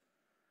trials,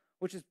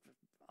 which is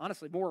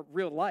honestly more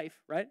real life,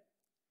 right?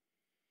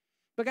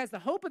 But guys, the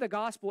hope of the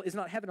gospel is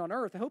not heaven on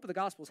earth. The hope of the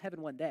gospel is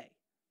heaven one day.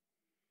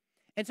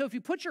 And so if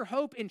you put your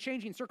hope in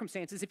changing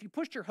circumstances, if you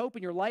pushed your hope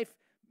in your life,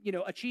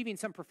 achieving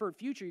some preferred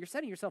future, you're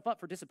setting yourself up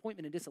for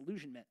disappointment and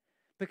disillusionment.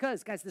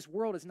 Because, guys, this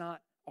world is not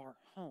our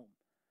home.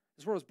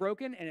 This world is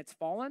broken and it's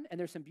fallen, and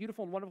there's some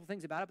beautiful and wonderful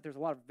things about it, but there's a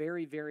lot of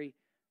very, very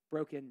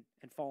broken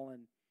and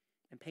fallen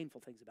and painful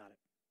things about it.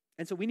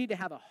 And so we need to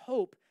have a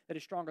hope that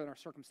is stronger than our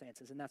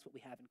circumstances, and that's what we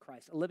have in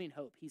Christ, a living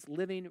hope. He's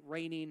living,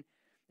 reigning,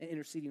 and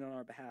interceding on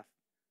our behalf.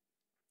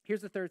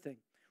 Here's the third thing.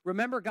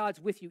 remember God's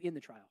with you in the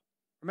trial.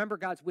 Remember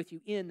God's with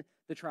you in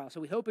the trial. So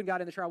we hope in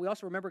God in the trial. We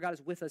also remember God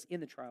is with us in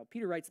the trial.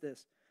 Peter writes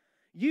this,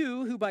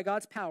 you who by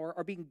God's power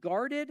are being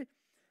guarded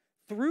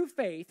through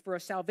faith for a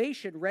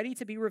salvation ready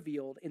to be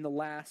revealed in the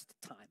last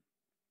time.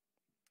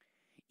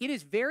 It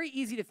is very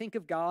easy to think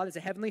of God as a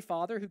heavenly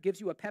Father who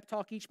gives you a pep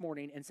talk each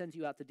morning and sends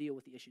you out to deal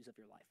with the issues of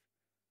your life.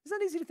 Isn't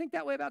that easy to think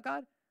that way about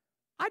God?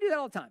 I do that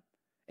all the time.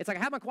 It's like I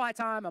have my quiet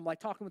time, I'm like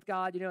talking with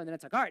God, and then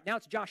it's like, all right, now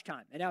it's Josh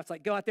time. And now it's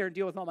like, go out there and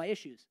deal with all my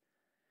issues.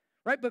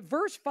 Right? But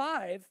verse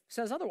 5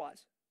 says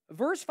otherwise.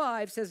 Verse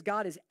 5 says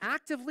God is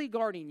actively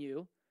guarding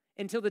you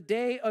until the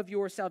day of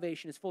your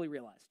salvation is fully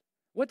realized.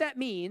 What that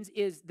means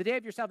is the day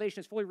of your salvation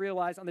is fully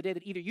realized on the day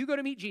that either you go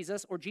to meet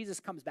Jesus or Jesus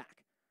comes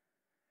back.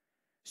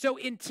 So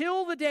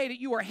until the day that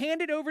you are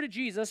handed over to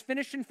Jesus,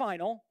 finished and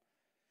final,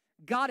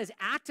 God is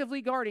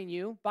actively guarding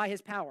you by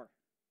his power.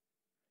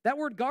 That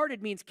word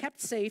guarded means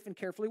kept safe and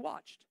carefully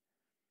watched.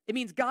 It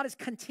means God is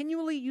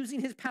continually using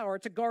his power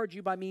to guard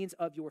you by means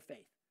of your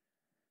faith.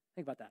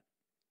 Think about that.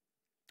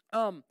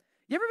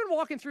 You ever been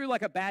walking through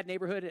like a bad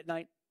neighborhood at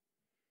night?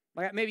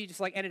 Like maybe you just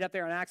like ended up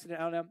there on accident.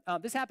 I don't know.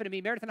 This happened to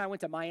me. Meredith and I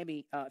went to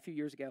Miami a few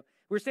years ago.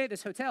 We were staying at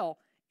this hotel,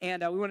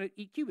 and we wanted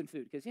to eat Cuban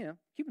food because,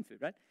 Cuban food,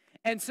 right?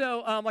 And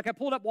so I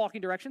pulled up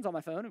walking directions on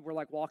my phone, and we're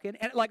like walking.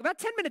 And like about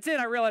 10 minutes in,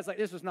 I realized like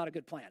this was not a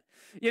good plan.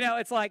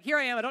 It's like here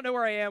I am. I don't know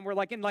where I am. We're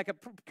like in like a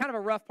kind of a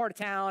rough part of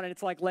town, and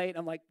it's like late. And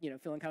I'm like,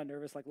 feeling kind of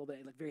nervous, like a little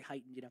bit, like very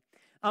heightened,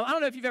 I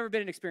don't know if you've ever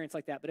been in an experience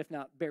like that, but if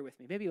not, bear with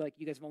me. Maybe like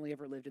you guys have only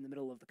ever lived in the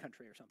middle of the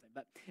country or something.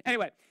 But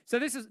anyway, so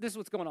this is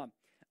what's going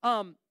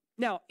on.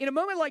 Now, in a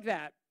moment like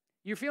that,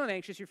 you're feeling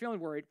anxious, you're feeling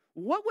worried.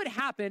 What would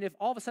happen if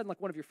all of a sudden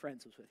like one of your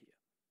friends was with you?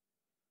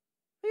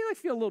 You like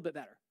feel a little bit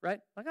better, right?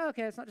 Like, oh,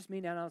 okay, it's not just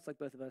me now. It's like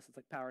both of us. It's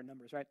like power in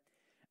numbers, right?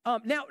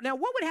 Now,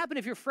 what would happen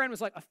if your friend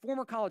was like a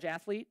former college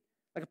athlete,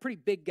 like a pretty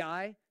big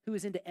guy who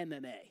was into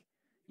MMA?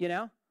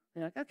 You're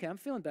like, okay, I'm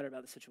feeling better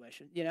about the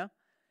situation.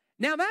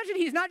 Now imagine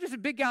he's not just a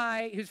big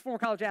guy who's a former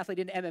college athlete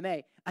into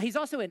MMA. He's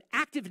also an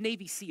active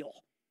Navy SEAL.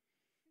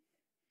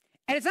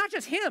 And it's not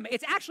just him.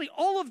 It's actually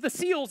all of the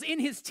SEALs in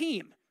his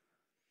team.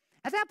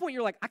 At that point,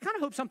 you're like, I kind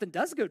of hope something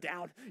does go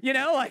down.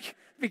 Like,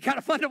 it'd be kind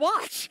of fun to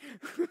watch,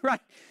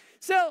 right?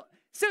 So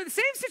the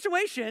same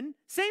situation,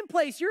 same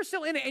place, you're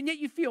still in it, and yet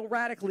you feel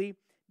radically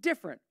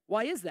different.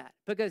 Why is that?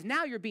 Because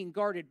now you're being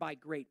guarded by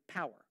great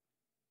power.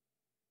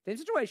 Same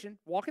situation,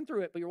 walking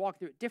through it, but you're walking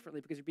through it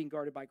differently because you're being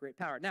guarded by great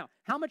power. Now,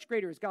 how much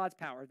greater is God's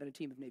power than a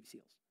team of Navy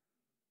SEALs?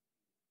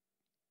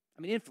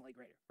 I mean, infinitely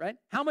greater, right?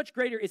 How much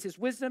greater is his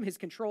wisdom, his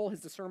control,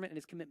 his discernment, and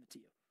his commitment to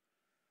you?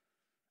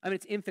 I mean,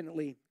 it's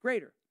infinitely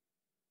greater.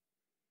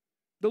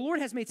 The Lord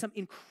has made some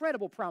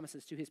incredible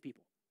promises to his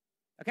people.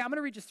 Okay, I'm going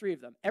to read just 3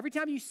 of them. Every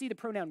time you see the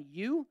pronoun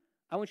you,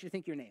 I want you to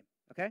think your name,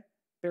 okay?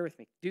 Bear with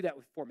me. Do that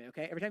for me,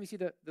 okay? Every time you see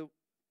the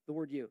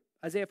word you.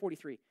 Isaiah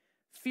 43.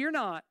 Fear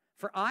not,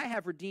 for I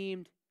have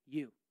redeemed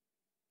you.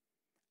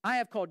 I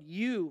have called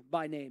you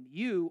by name.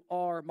 You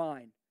are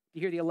mine. Do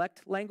you hear the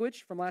elect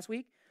language from last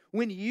week?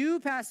 When you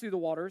pass through the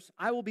waters,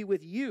 I will be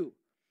with you,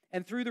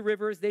 and through the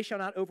rivers, they shall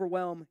not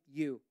overwhelm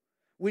you.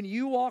 When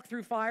you walk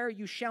through fire,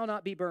 you shall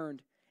not be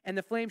burned, and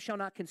the flame shall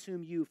not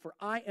consume you, for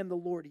I am the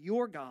Lord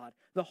your God,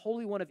 the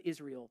Holy One of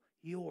Israel,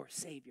 your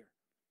Savior.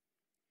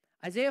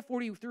 Isaiah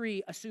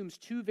 43 assumes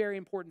 2 very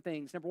important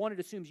things. Number 1, it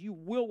assumes you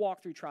will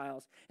walk through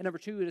trials, and number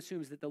 2, it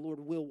assumes that the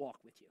Lord will walk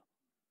with you.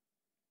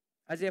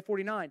 Isaiah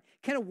 49,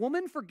 can a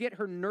woman forget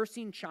her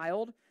nursing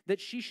child, that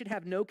she should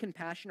have no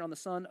compassion on the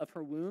son of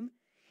her womb?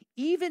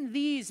 Even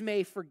these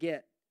may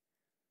forget,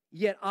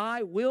 yet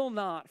I will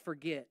not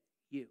forget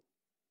you.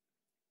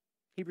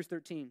 Hebrews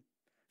 13,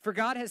 for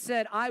God has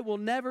said, I will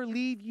never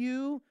leave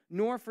you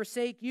nor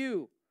forsake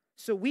you.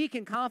 So we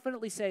can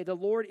confidently say, the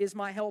Lord is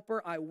my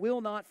helper. I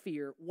will not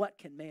fear. What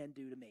can man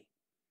do to me?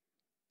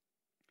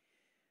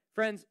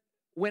 Friends,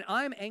 when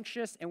I'm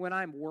anxious and when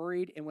I'm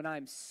worried and when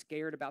I'm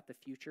scared about the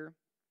future,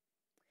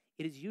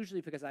 it is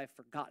usually because I have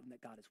forgotten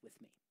that God is with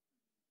me.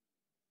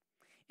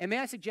 And may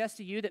I suggest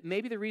to you that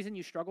maybe the reason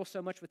you struggle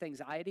so much with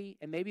anxiety,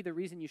 and maybe the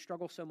reason you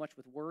struggle so much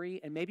with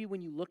worry, and maybe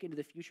when you look into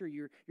the future,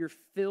 you're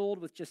filled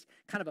with just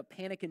kind of a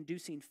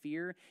panic-inducing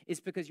fear, is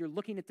because you're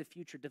looking at the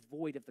future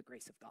devoid of the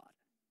grace of God.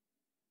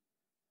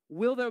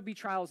 Will there be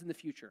trials in the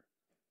future?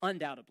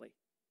 Undoubtedly.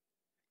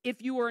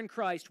 If you are in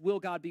Christ,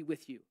 will God be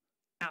with you?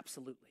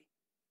 Absolutely.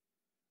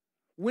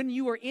 When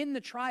you are in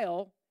the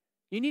trial,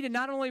 you need to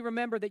not only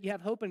remember that you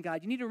have hope in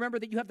God, you need to remember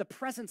that you have the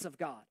presence of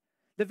God.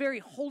 The very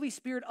Holy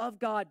Spirit of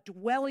God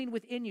dwelling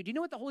within you. Do you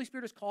know what the Holy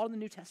Spirit is called in the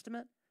New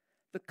Testament?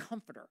 The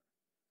Comforter.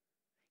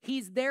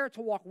 He's there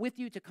to walk with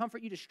you, to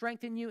comfort you, to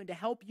strengthen you, and to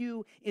help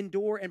you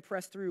endure and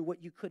press through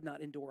what you could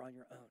not endure on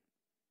your own.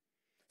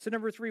 So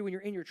number 3, when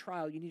you're in your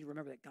trial, you need to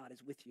remember that God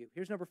is with you.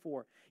 Here's number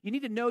 4. You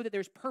need to know that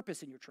there's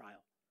purpose in your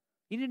trial.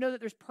 You need to know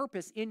that there's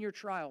purpose in your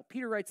trial.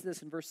 Peter writes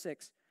this in verse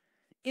 6.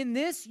 In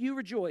this you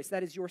rejoice,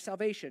 that is your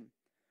salvation.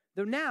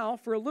 Though now,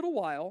 for a little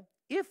while,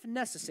 if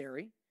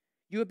necessary,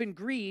 you have been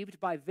grieved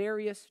by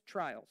various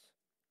trials,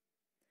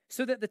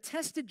 so that the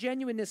tested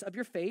genuineness of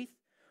your faith,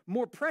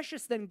 more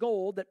precious than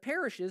gold that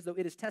perishes though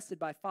it is tested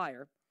by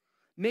fire,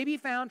 may be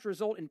found to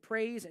result in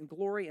praise and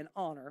glory and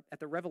honor at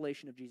the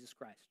revelation of Jesus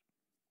Christ.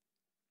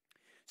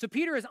 So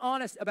Peter is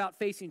honest about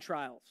facing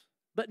trials.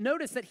 But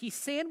notice that he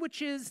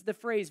sandwiches the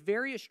phrase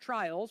various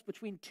trials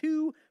between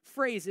two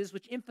phrases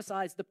which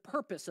emphasize the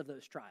purpose of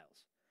those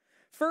trials.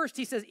 First,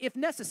 he says, if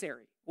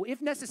necessary. Well,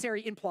 if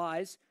necessary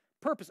implies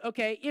purpose.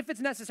 Okay, if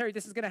it's necessary,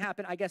 this is going to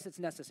happen. I guess it's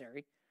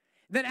necessary.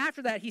 Then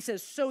after that, he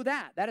says, so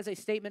that. That is a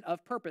statement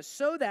of purpose.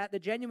 So that the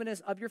genuineness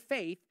of your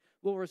faith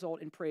will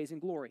result in praise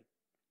and glory.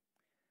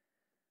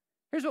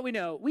 Here's what we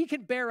know. We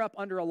can bear up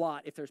under a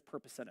lot if there's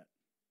purpose in it.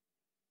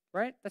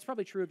 Right? That's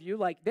probably true of you.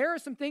 Like, there are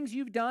some things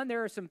you've done,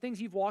 there are some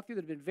things you've walked through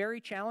that have been very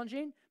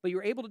challenging, but you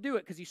were able to do it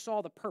because you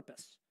saw the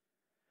purpose.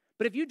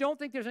 But if you don't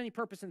think there's any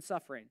purpose in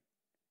suffering,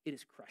 it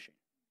is crushing.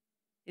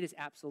 It is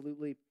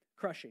absolutely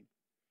crushing.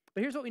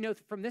 But here's what we know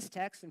from this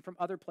text and from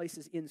other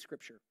places in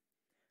Scripture.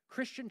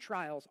 Christian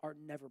trials are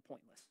never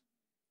pointless.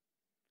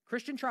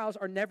 Christian trials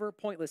are never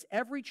pointless.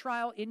 Every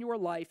trial in your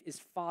life is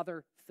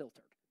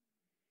Father-filtered.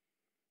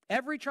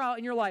 Every trial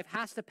in your life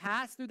has to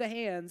pass through the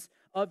hands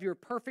of your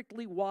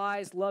perfectly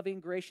wise, loving,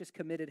 gracious,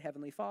 committed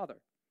Heavenly Father.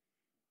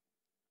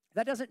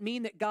 That doesn't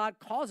mean that God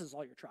causes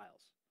all your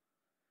trials.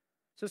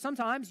 So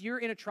sometimes you're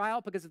in a trial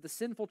because of the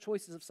sinful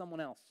choices of someone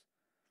else.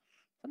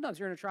 Sometimes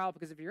you're in a trial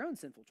because of your own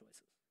sinful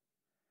choices.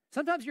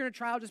 Sometimes you're in a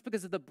trial just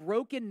because of the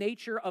broken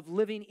nature of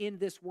living in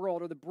this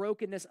world or the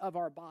brokenness of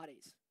our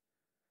bodies.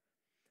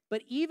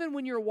 But even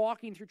when you're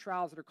walking through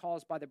trials that are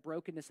caused by the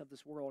brokenness of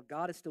this world,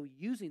 God is still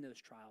using those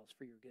trials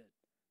for your good.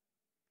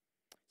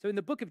 So in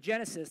the book of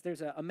Genesis,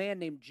 there's a man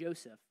named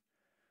Joseph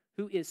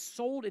who is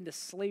sold into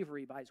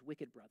slavery by his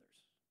wicked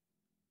brothers.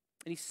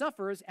 And he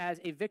suffers as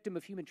a victim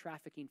of human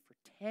trafficking for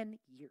 10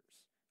 years,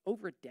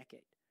 over a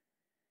decade.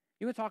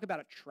 You want to talk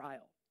about a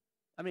trial.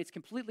 I mean, it's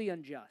completely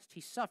unjust.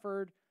 He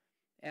suffered,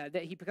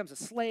 that he becomes a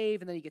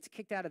slave, and then he gets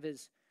kicked out of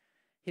his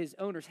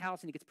owner's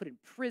house, and he gets put in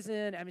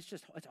prison. I mean, it's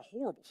a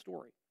horrible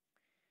story.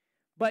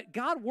 But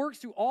God works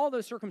through all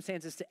those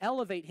circumstances to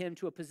elevate him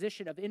to a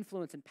position of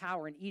influence and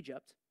power in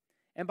Egypt.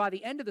 And by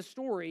the end of the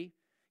story,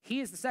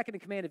 he is the second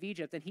in command of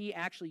Egypt, and he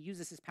actually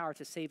uses his power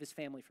to save his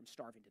family from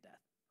starving to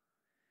death.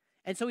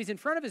 And so he's in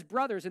front of his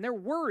brothers, and they're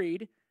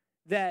worried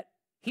that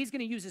he's going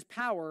to use his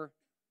power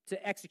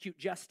to execute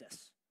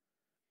justice.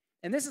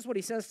 And this is what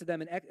he says to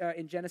them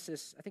in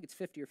Genesis, I think it's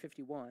 50 or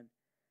 51.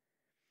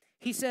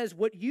 He says,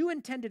 what you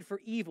intended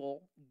for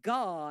evil,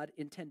 God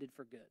intended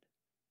for good.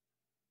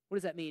 What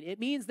does that mean? It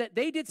means that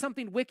they did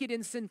something wicked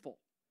and sinful.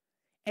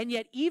 And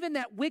yet, even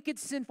that wicked,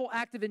 sinful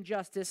act of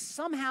injustice,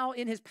 somehow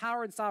in his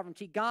power and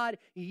sovereignty, God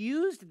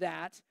used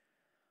that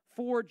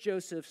for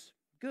Joseph's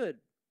good.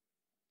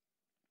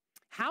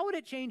 How would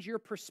it change your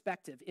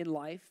perspective in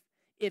life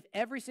if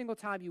every single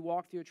time you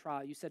walked through a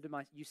trial, you said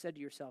to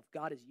yourself,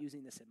 God is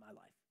using this in my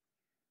life?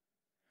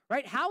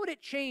 Right? How would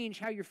it change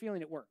how you're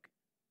feeling at work?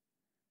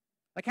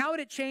 Like, how would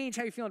it change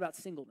how you're feeling about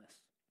singleness?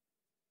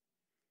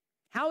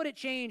 How would it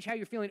change how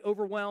you're feeling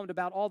overwhelmed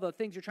about all the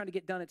things you're trying to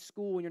get done at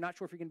school and you're not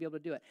sure if you're going to be able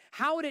to do it?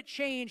 How would it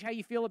change how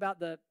you feel about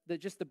the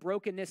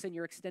brokenness in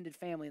your extended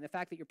family and the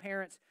fact that your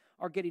parents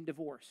are getting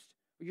divorced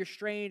or you're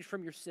estranged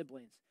from your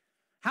siblings?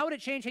 How would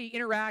it change how you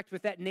interact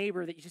with that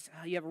neighbor that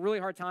you have a really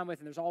hard time with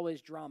and there's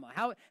always drama?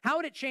 How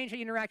would it change how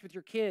you interact with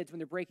your kids when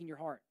they're breaking your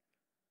heart?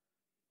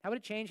 How would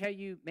it change how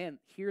you,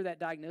 hear that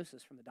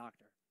diagnosis from the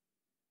doctor?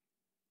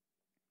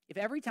 If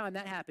every time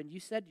that happened, you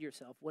said to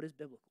yourself, what is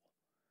biblical?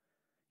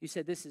 You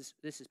said, this is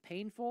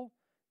painful,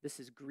 this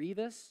is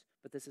grievous,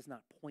 but this is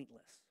not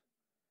pointless.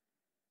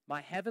 My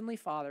Heavenly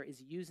Father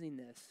is using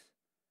this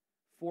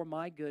for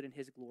my good and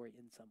his glory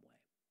in some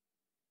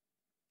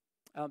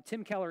way.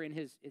 Tim Keller, in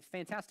his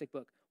fantastic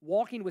book,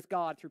 Walking with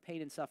God Through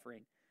Pain and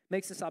Suffering,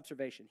 makes this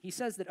observation. He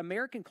says that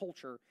American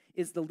culture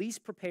is the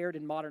least prepared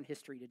in modern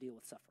history to deal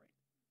with suffering.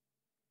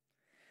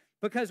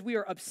 Because we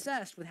are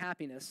obsessed with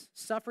happiness,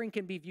 suffering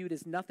can be viewed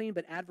as nothing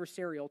but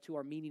adversarial to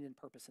our meaning and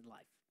purpose in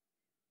life.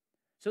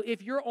 So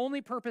if your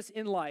only purpose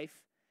in life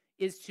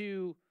is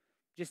to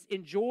just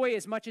enjoy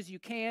as much as you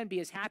can, be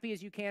as happy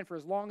as you can for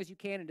as long as you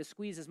can, and to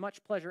squeeze as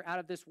much pleasure out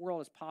of this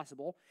world as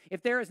possible,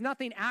 if there is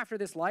nothing after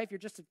this life, you're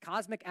just a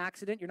cosmic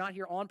accident, you're not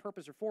here on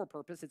purpose or for a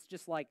purpose, it's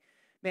just like,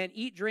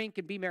 eat, drink,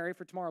 and be merry,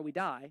 for tomorrow we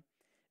die,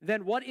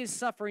 then what is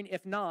suffering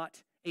if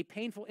not a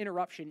painful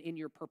interruption in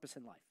your purpose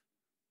in life?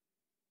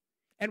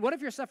 And what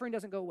if your suffering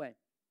doesn't go away?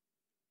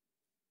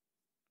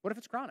 What if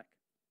it's chronic?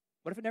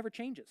 What if it never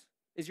changes?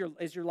 Is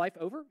your life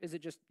over? Is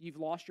it just you've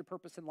lost your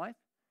purpose in life?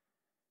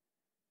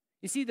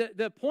 You see,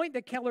 the point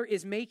that Keller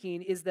is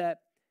making is that,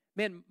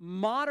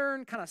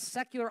 modern kind of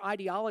secular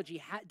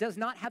ideology does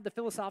not have the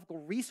philosophical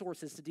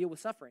resources to deal with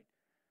suffering.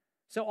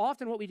 So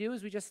often what we do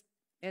is we just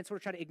sort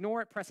of try to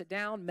ignore it, press it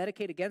down,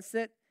 medicate against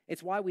it.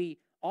 It's why we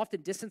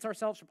often distance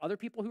ourselves from other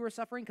people who are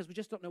suffering because we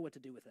just don't know what to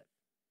do with it.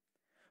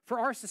 For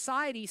our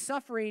society,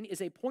 suffering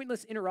is a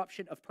pointless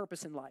interruption of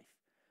purpose in life.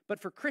 But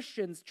for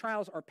Christians,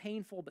 trials are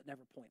painful but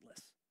never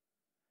pointless.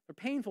 They're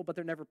painful, but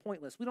they're never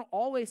pointless. We don't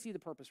always see the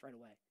purpose right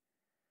away.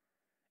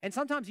 And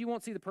sometimes you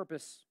won't see the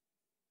purpose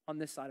on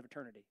this side of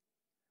eternity.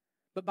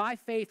 But by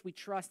faith, we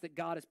trust that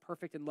God is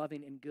perfect and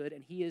loving and good,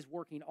 and he is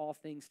working all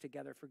things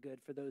together for good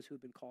for those who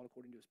have been called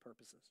according to his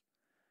purposes.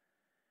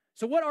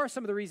 So what are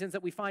some of the reasons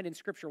that we find in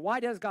Scripture? Why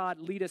does God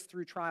lead us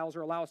through trials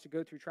or allow us to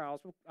go through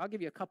trials? Well, I'll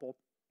give you a couple.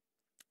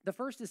 The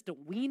first is to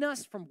wean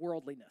us from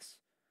worldliness.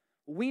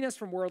 Wean us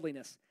from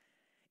worldliness.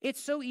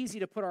 It's so easy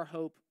to put our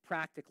hope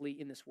practically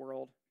in this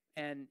world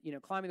and,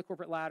 climbing the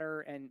corporate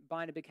ladder and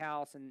buying a big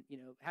house and,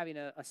 having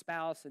a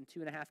spouse and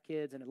 2.5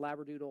 kids and a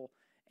Labradoodle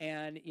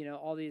and,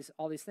 all these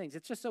things.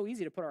 It's just so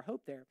easy to put our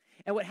hope there.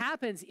 And what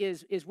happens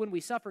is when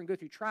we suffer and go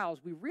through trials,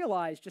 we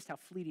realize just how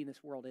fleeting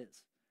this world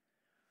is.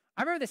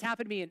 I remember this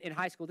happened to me in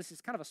high school. This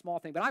is kind of a small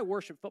thing, but I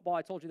worship football.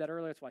 I told you that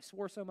earlier. That's why I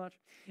swore so much.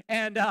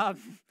 And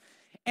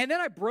then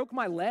I broke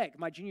my leg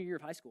my junior year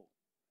of high school.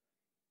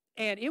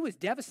 And it was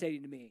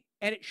devastating to me.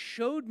 And it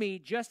showed me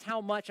just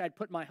how much I'd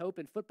put my hope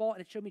in football, and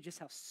it showed me just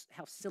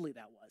how silly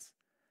that was.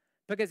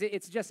 Because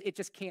it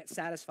just can't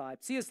satisfy.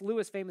 C.S.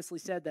 Lewis famously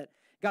said that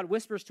God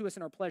whispers to us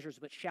in our pleasures,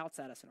 but shouts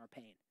at us in our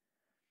pain.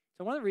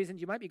 So one of the reasons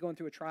you might be going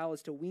through a trial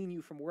is to wean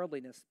you from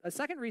worldliness. A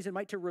second reason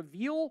might to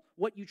reveal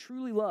what you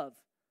truly love.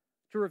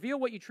 To reveal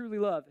what you truly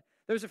love.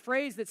 There's a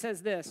phrase that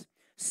says this: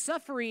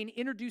 suffering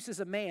introduces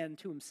a man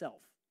to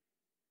himself.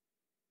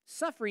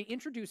 Suffering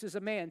introduces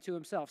a man to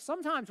himself.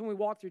 Sometimes when we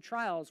walk through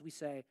trials, we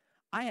say,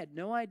 I had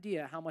no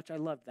idea how much I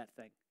loved that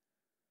thing.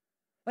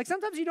 Like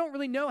sometimes you don't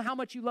really know how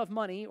much you love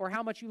money or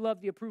how much you love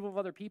the approval of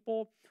other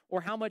people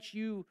or how much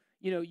you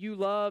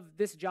love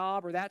this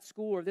job or that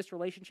school or this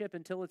relationship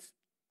until it's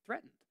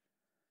threatened.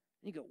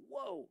 And you go,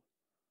 whoa,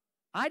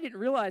 I didn't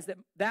realize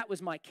that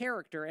was my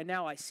character, and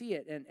now I see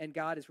it, and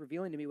God is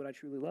revealing to me what I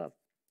truly love.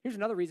 Here's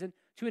another reason: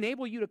 to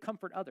enable you to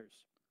comfort others.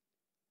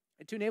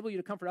 And to enable you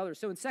to comfort others.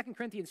 So in 2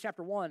 Corinthians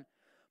chapter 1,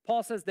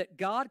 Paul says that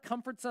God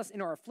comforts us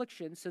in our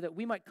affliction so that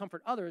we might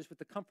comfort others with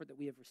the comfort that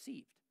we have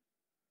received.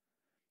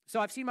 So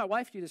I've seen my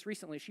wife do this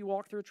recently. She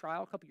walked through a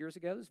trial a couple years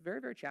ago. It was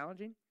very, very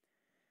challenging.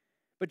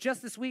 But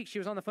just this week, she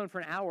was on the phone for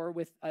an hour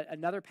with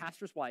another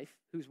pastor's wife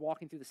who's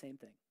walking through the same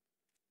thing.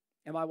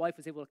 And my wife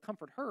was able to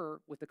comfort her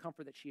with the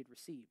comfort that she had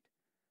received.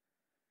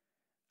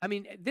 I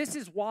mean, this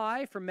is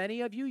why, for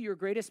many of you, your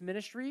greatest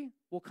ministry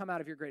will come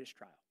out of your greatest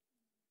trial.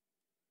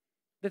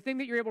 The thing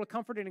that you're able to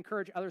comfort and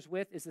encourage others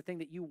with is the thing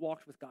that you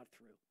walked with God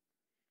through.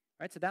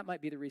 Right? So that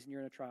might be the reason you're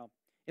in a trial.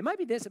 It might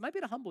be this. It might be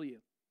to humble you.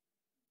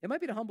 It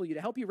might be to humble you,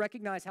 to help you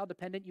recognize how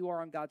dependent you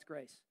are on God's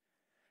grace,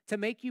 to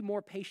make you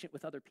more patient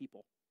with other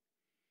people.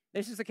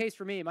 This is the case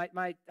for me.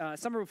 My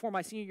summer before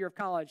my senior year of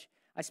college,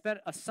 I spent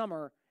a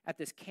summer at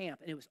this camp,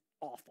 and it was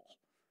awful.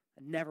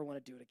 I never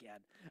want to do it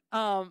again.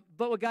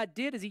 But what God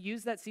did is he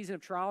used that season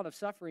of trial and of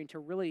suffering to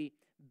really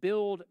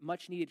build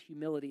much-needed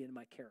humility in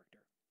my character.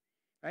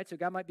 Right? So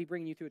God might be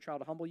bringing you through a trial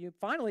to humble you.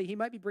 Finally, he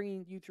might be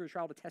bringing you through a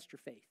trial to test your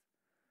faith.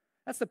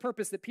 That's the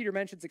purpose that Peter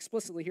mentions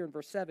explicitly here in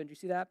verse 7. Do you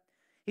see that?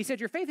 He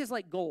said, your faith is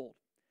like gold.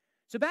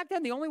 So back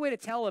then, the only way to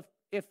tell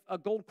if a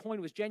gold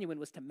coin was genuine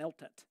was to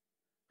melt it.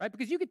 Right?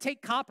 Because you could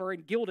take copper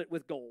and gild it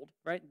with gold,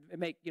 right? And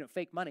make,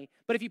 fake money.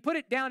 But if you put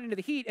it down into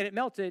the heat and it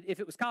melted, if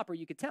it was copper,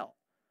 you could tell.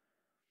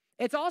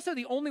 It's also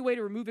the only way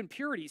to remove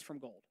impurities from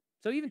gold.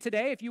 So even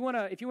today, if you want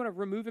to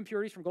remove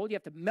impurities from gold, you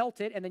have to melt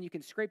it, and then you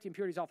can scrape the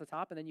impurities off the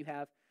top, and then you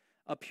have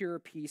a pure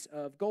piece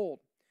of gold.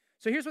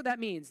 So here's what that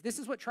means. This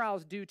is what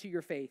trials do to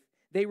your faith.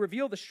 They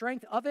reveal the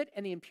strength of it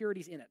and the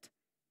impurities in it.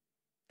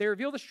 They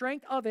reveal the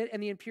strength of it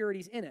and the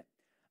impurities in it.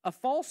 A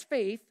false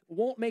faith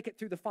won't make it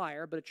through the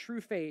fire, but a true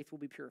faith will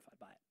be purified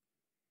by it.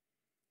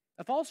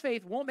 A false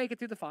faith won't make it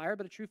through the fire,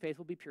 but a true faith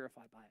will be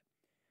purified by it.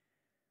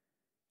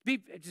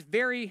 Be just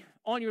very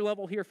on your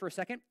level here for a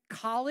second.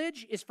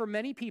 College is for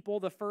many people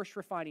the first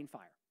refining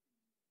fire.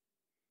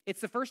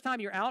 It's the first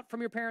time you're out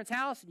from your parents'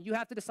 house and you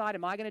have to decide,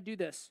 am I going to do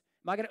this?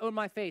 Am I going to own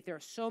my faith? There are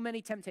so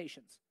many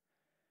temptations.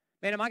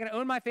 Man, am I going to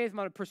own my faith? Am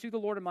I going to pursue the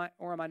Lord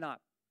or am I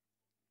not?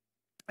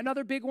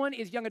 Another big one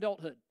is young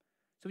adulthood.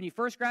 So when you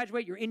first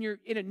graduate, you're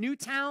in a new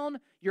town,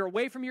 you're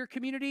away from your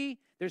community,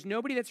 there's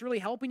nobody that's really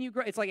helping you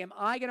grow. It's like, am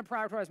I going to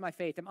prioritize my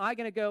faith? Am I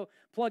going to go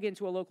plug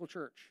into a local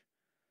church?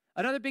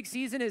 Another big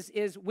season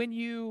is when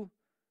you,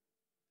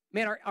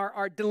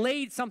 are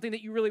delayed something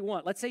that you really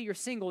want. Let's say you're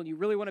single and you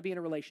really want to be in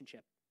a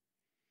relationship.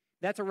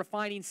 That's a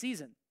refining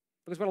season.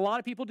 Because what a lot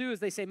of people do is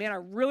they say, man, I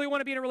really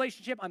want to be in a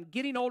relationship. I'm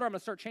getting older. I'm going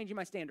to start changing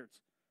my standards.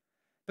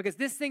 Because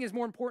this thing is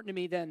more important to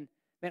me than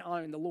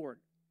honoring the Lord.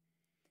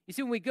 You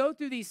see, when we go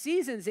through these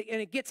seasons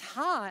and it gets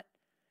hot,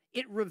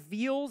 it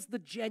reveals the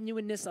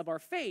genuineness of our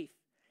faith.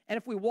 And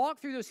if we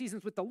walk through those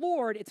seasons with the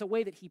Lord, it's a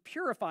way that he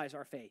purifies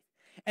our faith.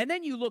 And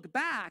then you look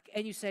back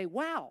and you say,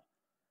 wow,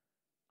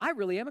 I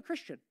really am a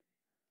Christian.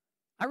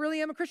 I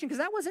really am a Christian, because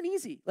that wasn't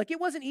easy. Like, it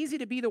wasn't easy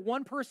to be the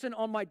one person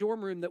on my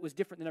dorm room that was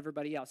different than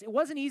everybody else. It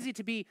wasn't easy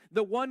to be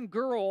the one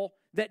girl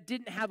that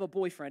didn't have a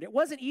boyfriend. It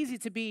wasn't easy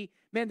to be,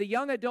 the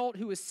young adult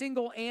who was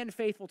single and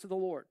faithful to the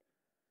Lord.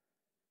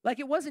 Like,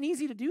 it wasn't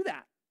easy to do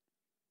that.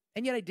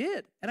 And yet I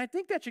did. And I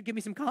think that should give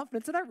me some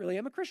confidence that I really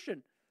am a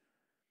Christian.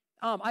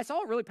 I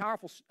saw a really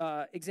powerful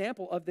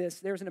example of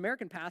this. There's an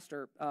American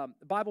pastor,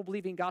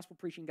 Bible-believing,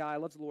 gospel-preaching guy,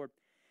 loves the Lord.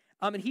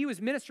 And he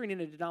was ministering in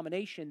a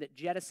denomination that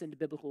jettisoned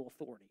biblical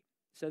authority.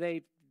 So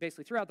they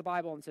basically threw out the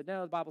Bible and said,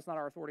 no, the Bible's not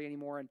our authority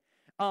anymore.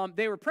 And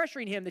they were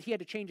pressuring him that he had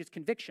to change his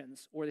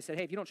convictions, or they said,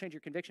 hey, if you don't change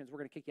your convictions, we're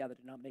going to kick you out of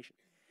the denomination.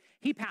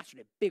 He pastored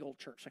a big old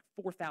church, like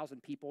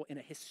 4,000 people, in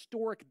a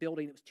historic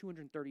building that was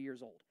 230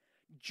 years old.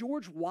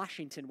 George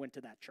Washington went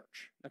to that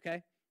church,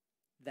 okay?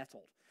 That's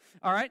old.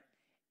 All right?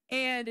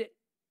 And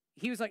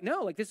he was like,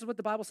 no, like this is what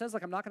the Bible says.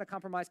 Like, I'm not going to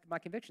compromise my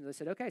convictions. They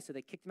said, okay. So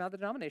they kicked him out of the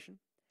denomination.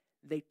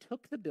 They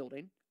took the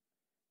building.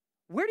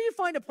 Where do you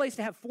find a place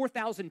to have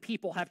 4,000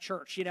 people have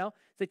church, you know?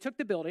 So they took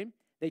the building.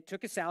 They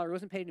took his salary. It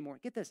wasn't paid anymore.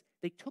 Get this.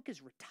 They took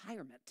his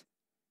retirement.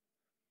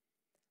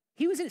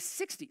 He was in his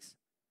 60s.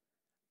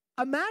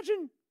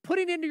 Imagine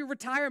putting into your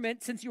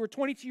retirement since you were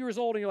 22 years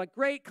old, and you're like,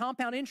 great,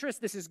 compound interest,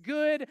 this is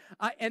good.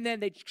 And then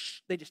they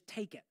just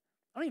take it.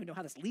 I don't even know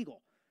how that's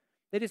legal.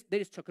 They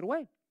just took it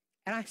away.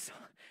 And I saw,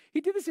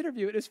 he did this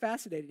interview. It was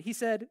fascinating. He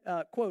said,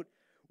 quote,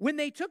 when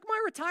they took my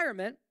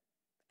retirement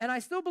and I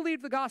still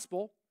believed the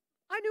gospel,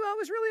 I knew I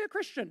was really a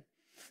Christian.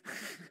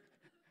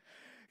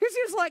 Because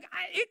he was like,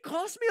 it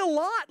cost me a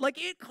lot. Like,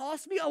 it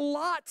cost me a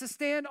lot to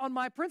stand on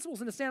my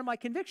principles and to stand on my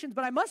convictions,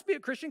 but I must be a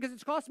Christian because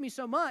it's cost me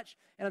so much,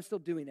 and I'm still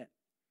doing it.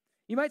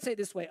 You might say it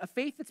this way: a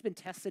faith that's been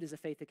tested is a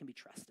faith that can be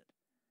trusted.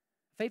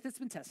 A faith that's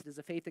been tested is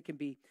a faith that can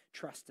be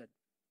trusted.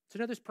 So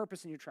know there's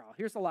purpose in your trial.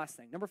 Here's the last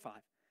thing. Number 5,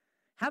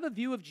 have a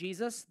view of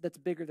Jesus that's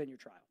bigger than your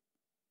trial.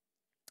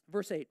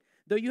 Verse 8,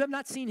 though you have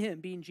not seen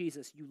him, being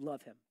Jesus, you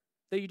love him.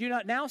 Though you do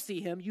not now see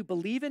him, you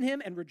believe in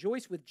him and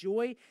rejoice with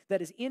joy that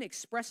is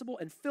inexpressible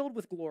and filled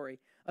with glory,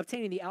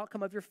 obtaining the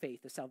outcome of your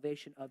faith, the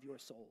salvation of your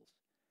souls.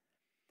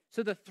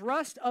 So the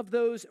thrust of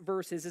those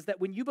verses is that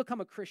when you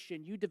become a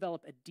Christian, you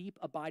develop a deep,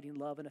 abiding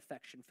love and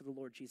affection for the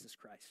Lord Jesus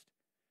Christ.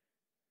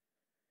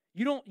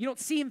 You don't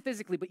see him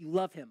physically, but you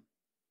love him.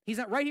 He's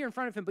not right here in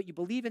front of him, but you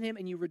believe in him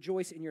and you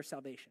rejoice in your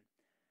salvation.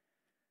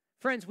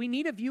 Friends, we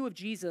need a view of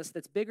Jesus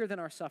that's bigger than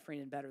our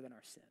suffering and better than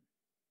our sin.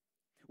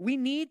 We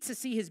need to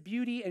see his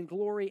beauty and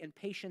glory and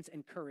patience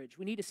and courage.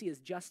 We need to see his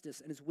justice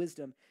and his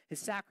wisdom, his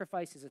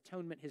sacrifice, his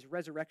atonement, his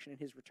resurrection,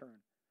 and his return.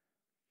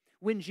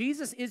 When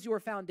Jesus is your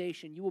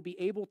foundation, you will be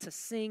able to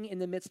sing in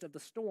the midst of the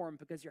storm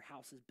because your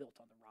house is built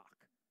on the rock.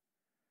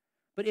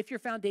 But if your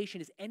foundation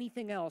is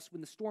anything else,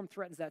 when the storm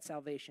threatens that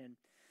salvation,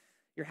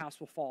 your house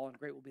will fall, and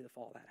great will be the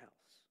fall of that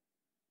house.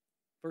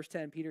 Verse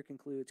 10, Peter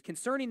concludes,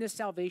 concerning this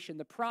salvation,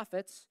 the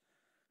prophets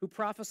who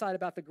prophesied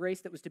about the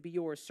grace that was to be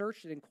yours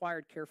searched and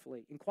inquired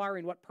carefully,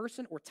 inquiring what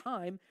person or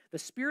time the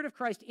Spirit of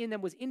Christ in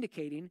them was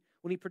indicating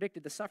when he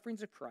predicted the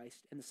sufferings of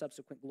Christ and the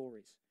subsequent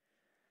glories.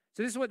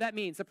 So this is what that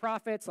means. The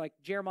prophets like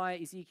Jeremiah,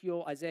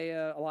 Ezekiel,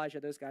 Isaiah, Elijah,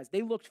 those guys,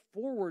 they looked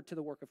forward to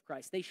the work of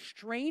Christ. They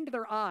strained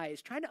their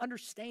eyes trying to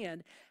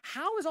understand,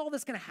 how is all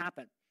this going to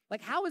happen?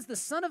 Like, how is the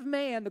Son of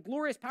Man, the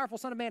glorious, powerful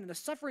Son of Man, and the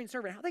suffering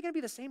servant, how are they going to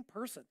be the same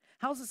person?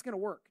 How is this going to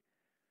work?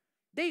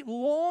 They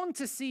long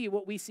to see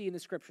what we see in the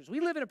scriptures. We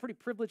live in a pretty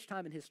privileged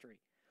time in history.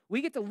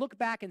 We get to look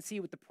back and see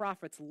what the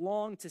prophets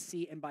long to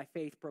see and by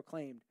faith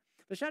proclaimed.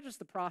 But it's not just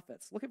the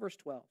prophets. Look at verse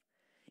 12.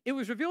 It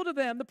was revealed to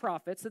them, the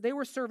prophets, that they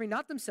were serving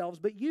not themselves,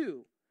 but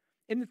you,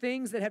 in the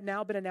things that have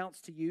now been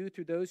announced to you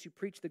through those who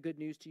preach the good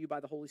news to you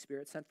by the Holy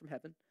Spirit sent from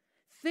heaven.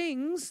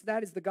 Things,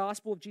 that is the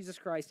gospel of Jesus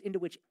Christ, into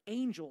which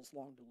angels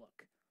long to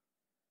look.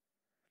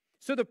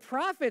 So the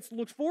prophets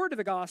looked forward to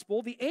the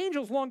gospel. The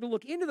angels long to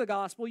look into the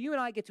gospel. You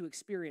and I get to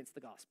experience the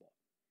gospel.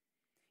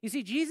 You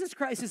see, Jesus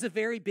Christ is a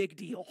very big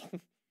deal.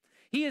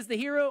 He is the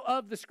hero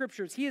of the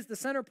scriptures. He is the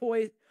center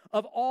point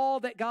of all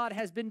that God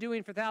has been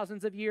doing for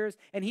thousands of years,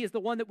 and he is the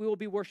one that we will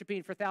be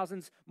worshiping for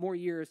thousands more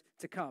years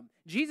to come.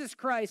 Jesus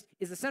Christ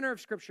is the center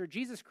of scripture.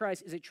 Jesus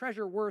Christ is a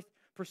treasure worth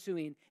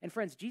pursuing. And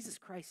friends, Jesus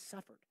Christ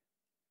suffered.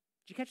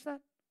 Did you catch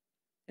that?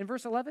 In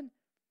verse 11,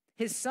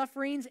 his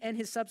sufferings and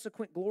his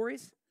subsequent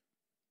glories.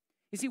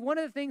 You see, one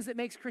of the things that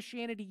makes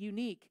Christianity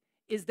unique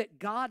is that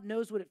God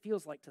knows what it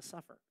feels like to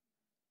suffer.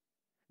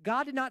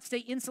 God did not stay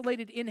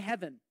insulated in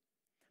heaven,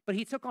 but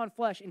he took on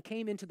flesh and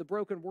came into the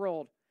broken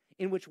world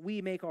in which we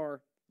make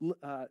our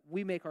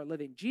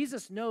living.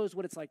 Jesus knows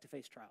what it's like to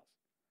face trials.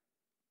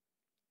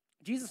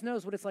 Jesus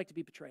knows what it's like to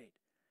be betrayed.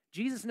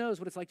 Jesus knows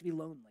what it's like to be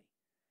lonely.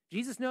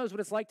 Jesus knows what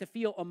it's like to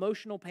feel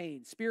emotional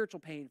pain, spiritual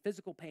pain,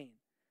 physical pain.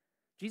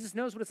 Jesus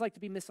knows what it's like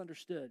to be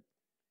misunderstood.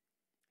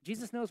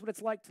 Jesus knows what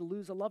it's like to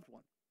lose a loved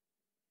one.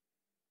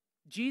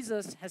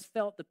 Jesus has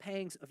felt the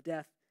pangs of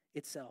death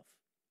itself.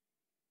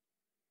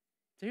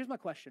 So here's my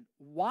question.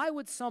 Why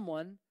would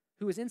someone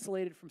who is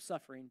insulated from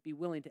suffering be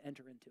willing to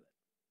enter into it?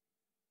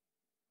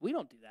 We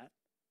don't do that.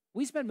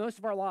 We spend most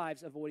of our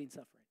lives avoiding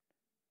suffering.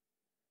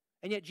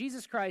 And yet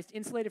Jesus Christ,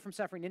 insulated from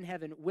suffering in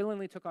heaven,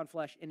 willingly took on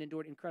flesh and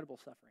endured incredible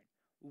suffering.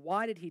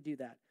 Why did he do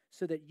that?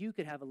 So that you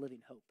could have a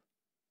living hope.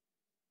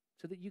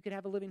 So that you could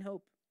have a living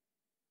hope.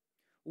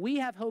 We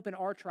have hope in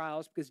our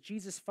trials because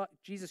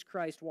Jesus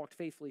Christ walked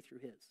faithfully through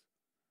his.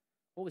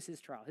 What was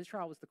his trial? His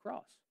trial was the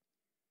cross.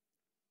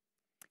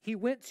 He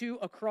went to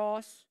a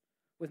cross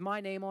with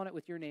my name on it,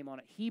 with your name on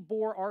it. He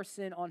bore our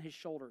sin on his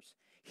shoulders.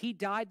 He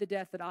died the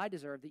death that I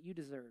deserved, that you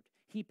deserved.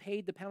 He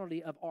paid the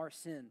penalty of our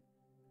sin.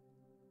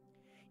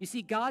 You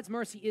see, God's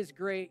mercy is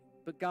great,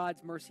 but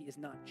God's mercy is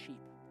not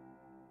cheap.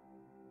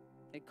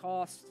 It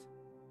cost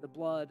the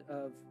blood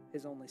of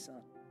his only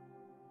son.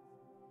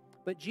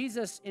 But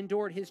Jesus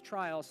endured his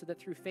trial so that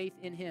through faith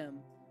in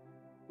him,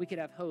 we could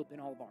have hope in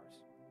all of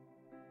ours.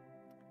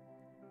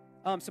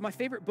 So my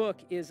favorite book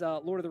is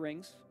Lord of the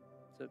Rings.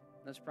 So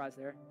no surprise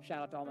there.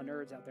 Shout out to all my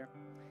nerds out there.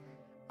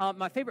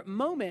 My favorite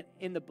moment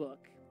in the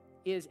book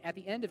is at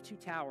the end of Two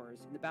Towers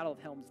in the Battle of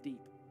Helm's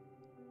Deep.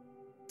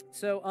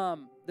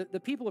 So the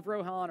people of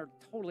Rohan are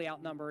totally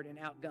outnumbered and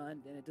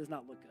outgunned, and it does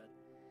not look good.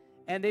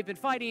 And they've been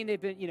fighting. They've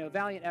been,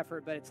 valiant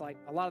effort, but it's like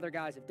a lot of their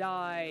guys have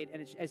died,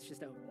 and it's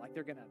just over. Like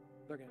they're gonna die.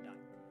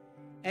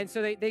 And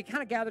so they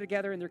kind of gather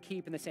together in their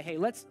keep, and they say, hey,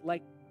 let's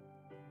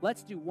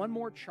do one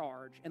more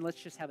charge, and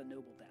let's just have a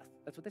noble death.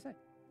 That's what they say.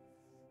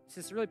 It's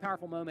this really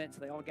powerful moment.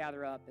 So they all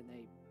gather up, and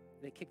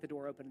they kick the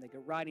door open, and they go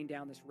riding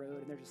down this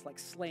road, and they're just like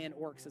slaying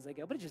orcs as they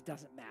go. But it just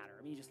doesn't matter.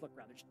 I mean, you just look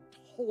around. They're just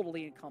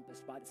totally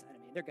encompassed by this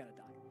enemy, and they're gonna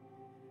die.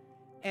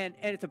 And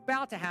it's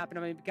about to happen.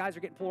 I mean, guys are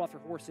getting pulled off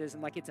their horses,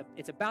 and like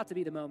it's about to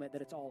be the moment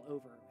that it's all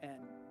over, and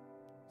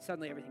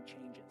suddenly everything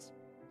changes.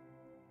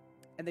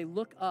 And they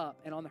look up,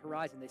 and on the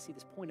horizon, they see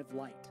this point of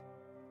light.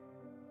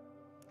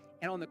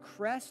 And on the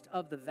crest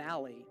of the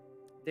valley,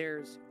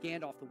 there's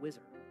Gandalf the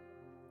Wizard.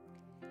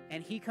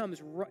 And he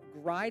comes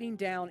riding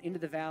down into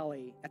the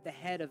valley at the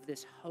head of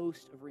this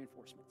host of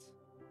reinforcements.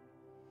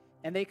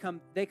 And they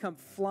come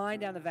flying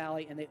down the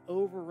valley, and they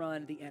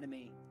overrun the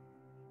enemy,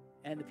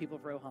 and the people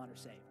of Rohan are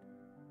saved.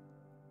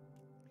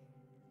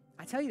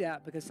 I tell you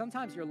that because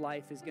sometimes your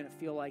life is going to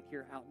feel like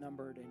you're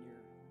outnumbered and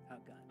you're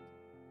outgunned.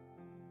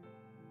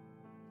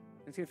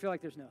 It's going to feel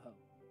like there's no hope.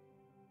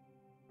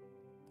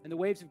 And the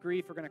waves of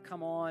grief are going to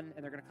come on,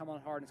 and they're going to come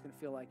on hard, and it's going to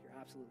feel like you're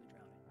absolutely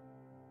drowning.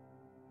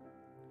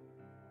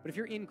 But if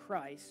you're in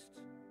Christ,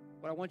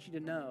 what I want you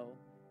to know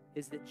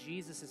is that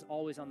Jesus is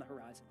always on the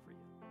horizon for you.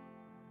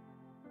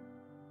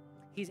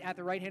 He's at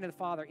the right hand of the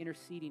Father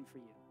interceding for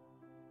you.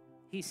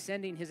 He's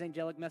sending his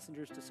angelic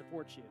messengers to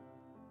support you.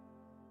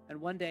 And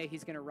one day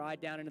he's going to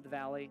ride down into the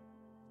valley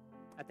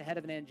at the head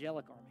of an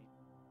angelic army.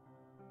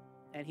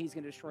 And he's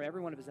going to destroy every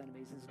one of his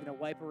enemies. He's going to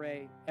wipe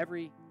away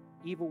every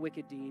evil,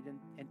 wicked deed.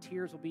 And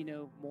tears will be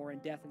no more,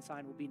 and death and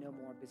sign will be no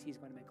more, because he's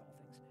going to make all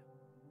things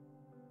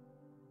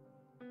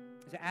new.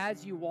 So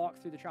as you walk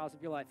through the trials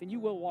of your life, and you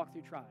will walk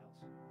through trials,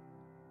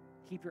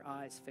 keep your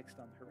eyes fixed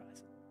on the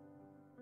horizon.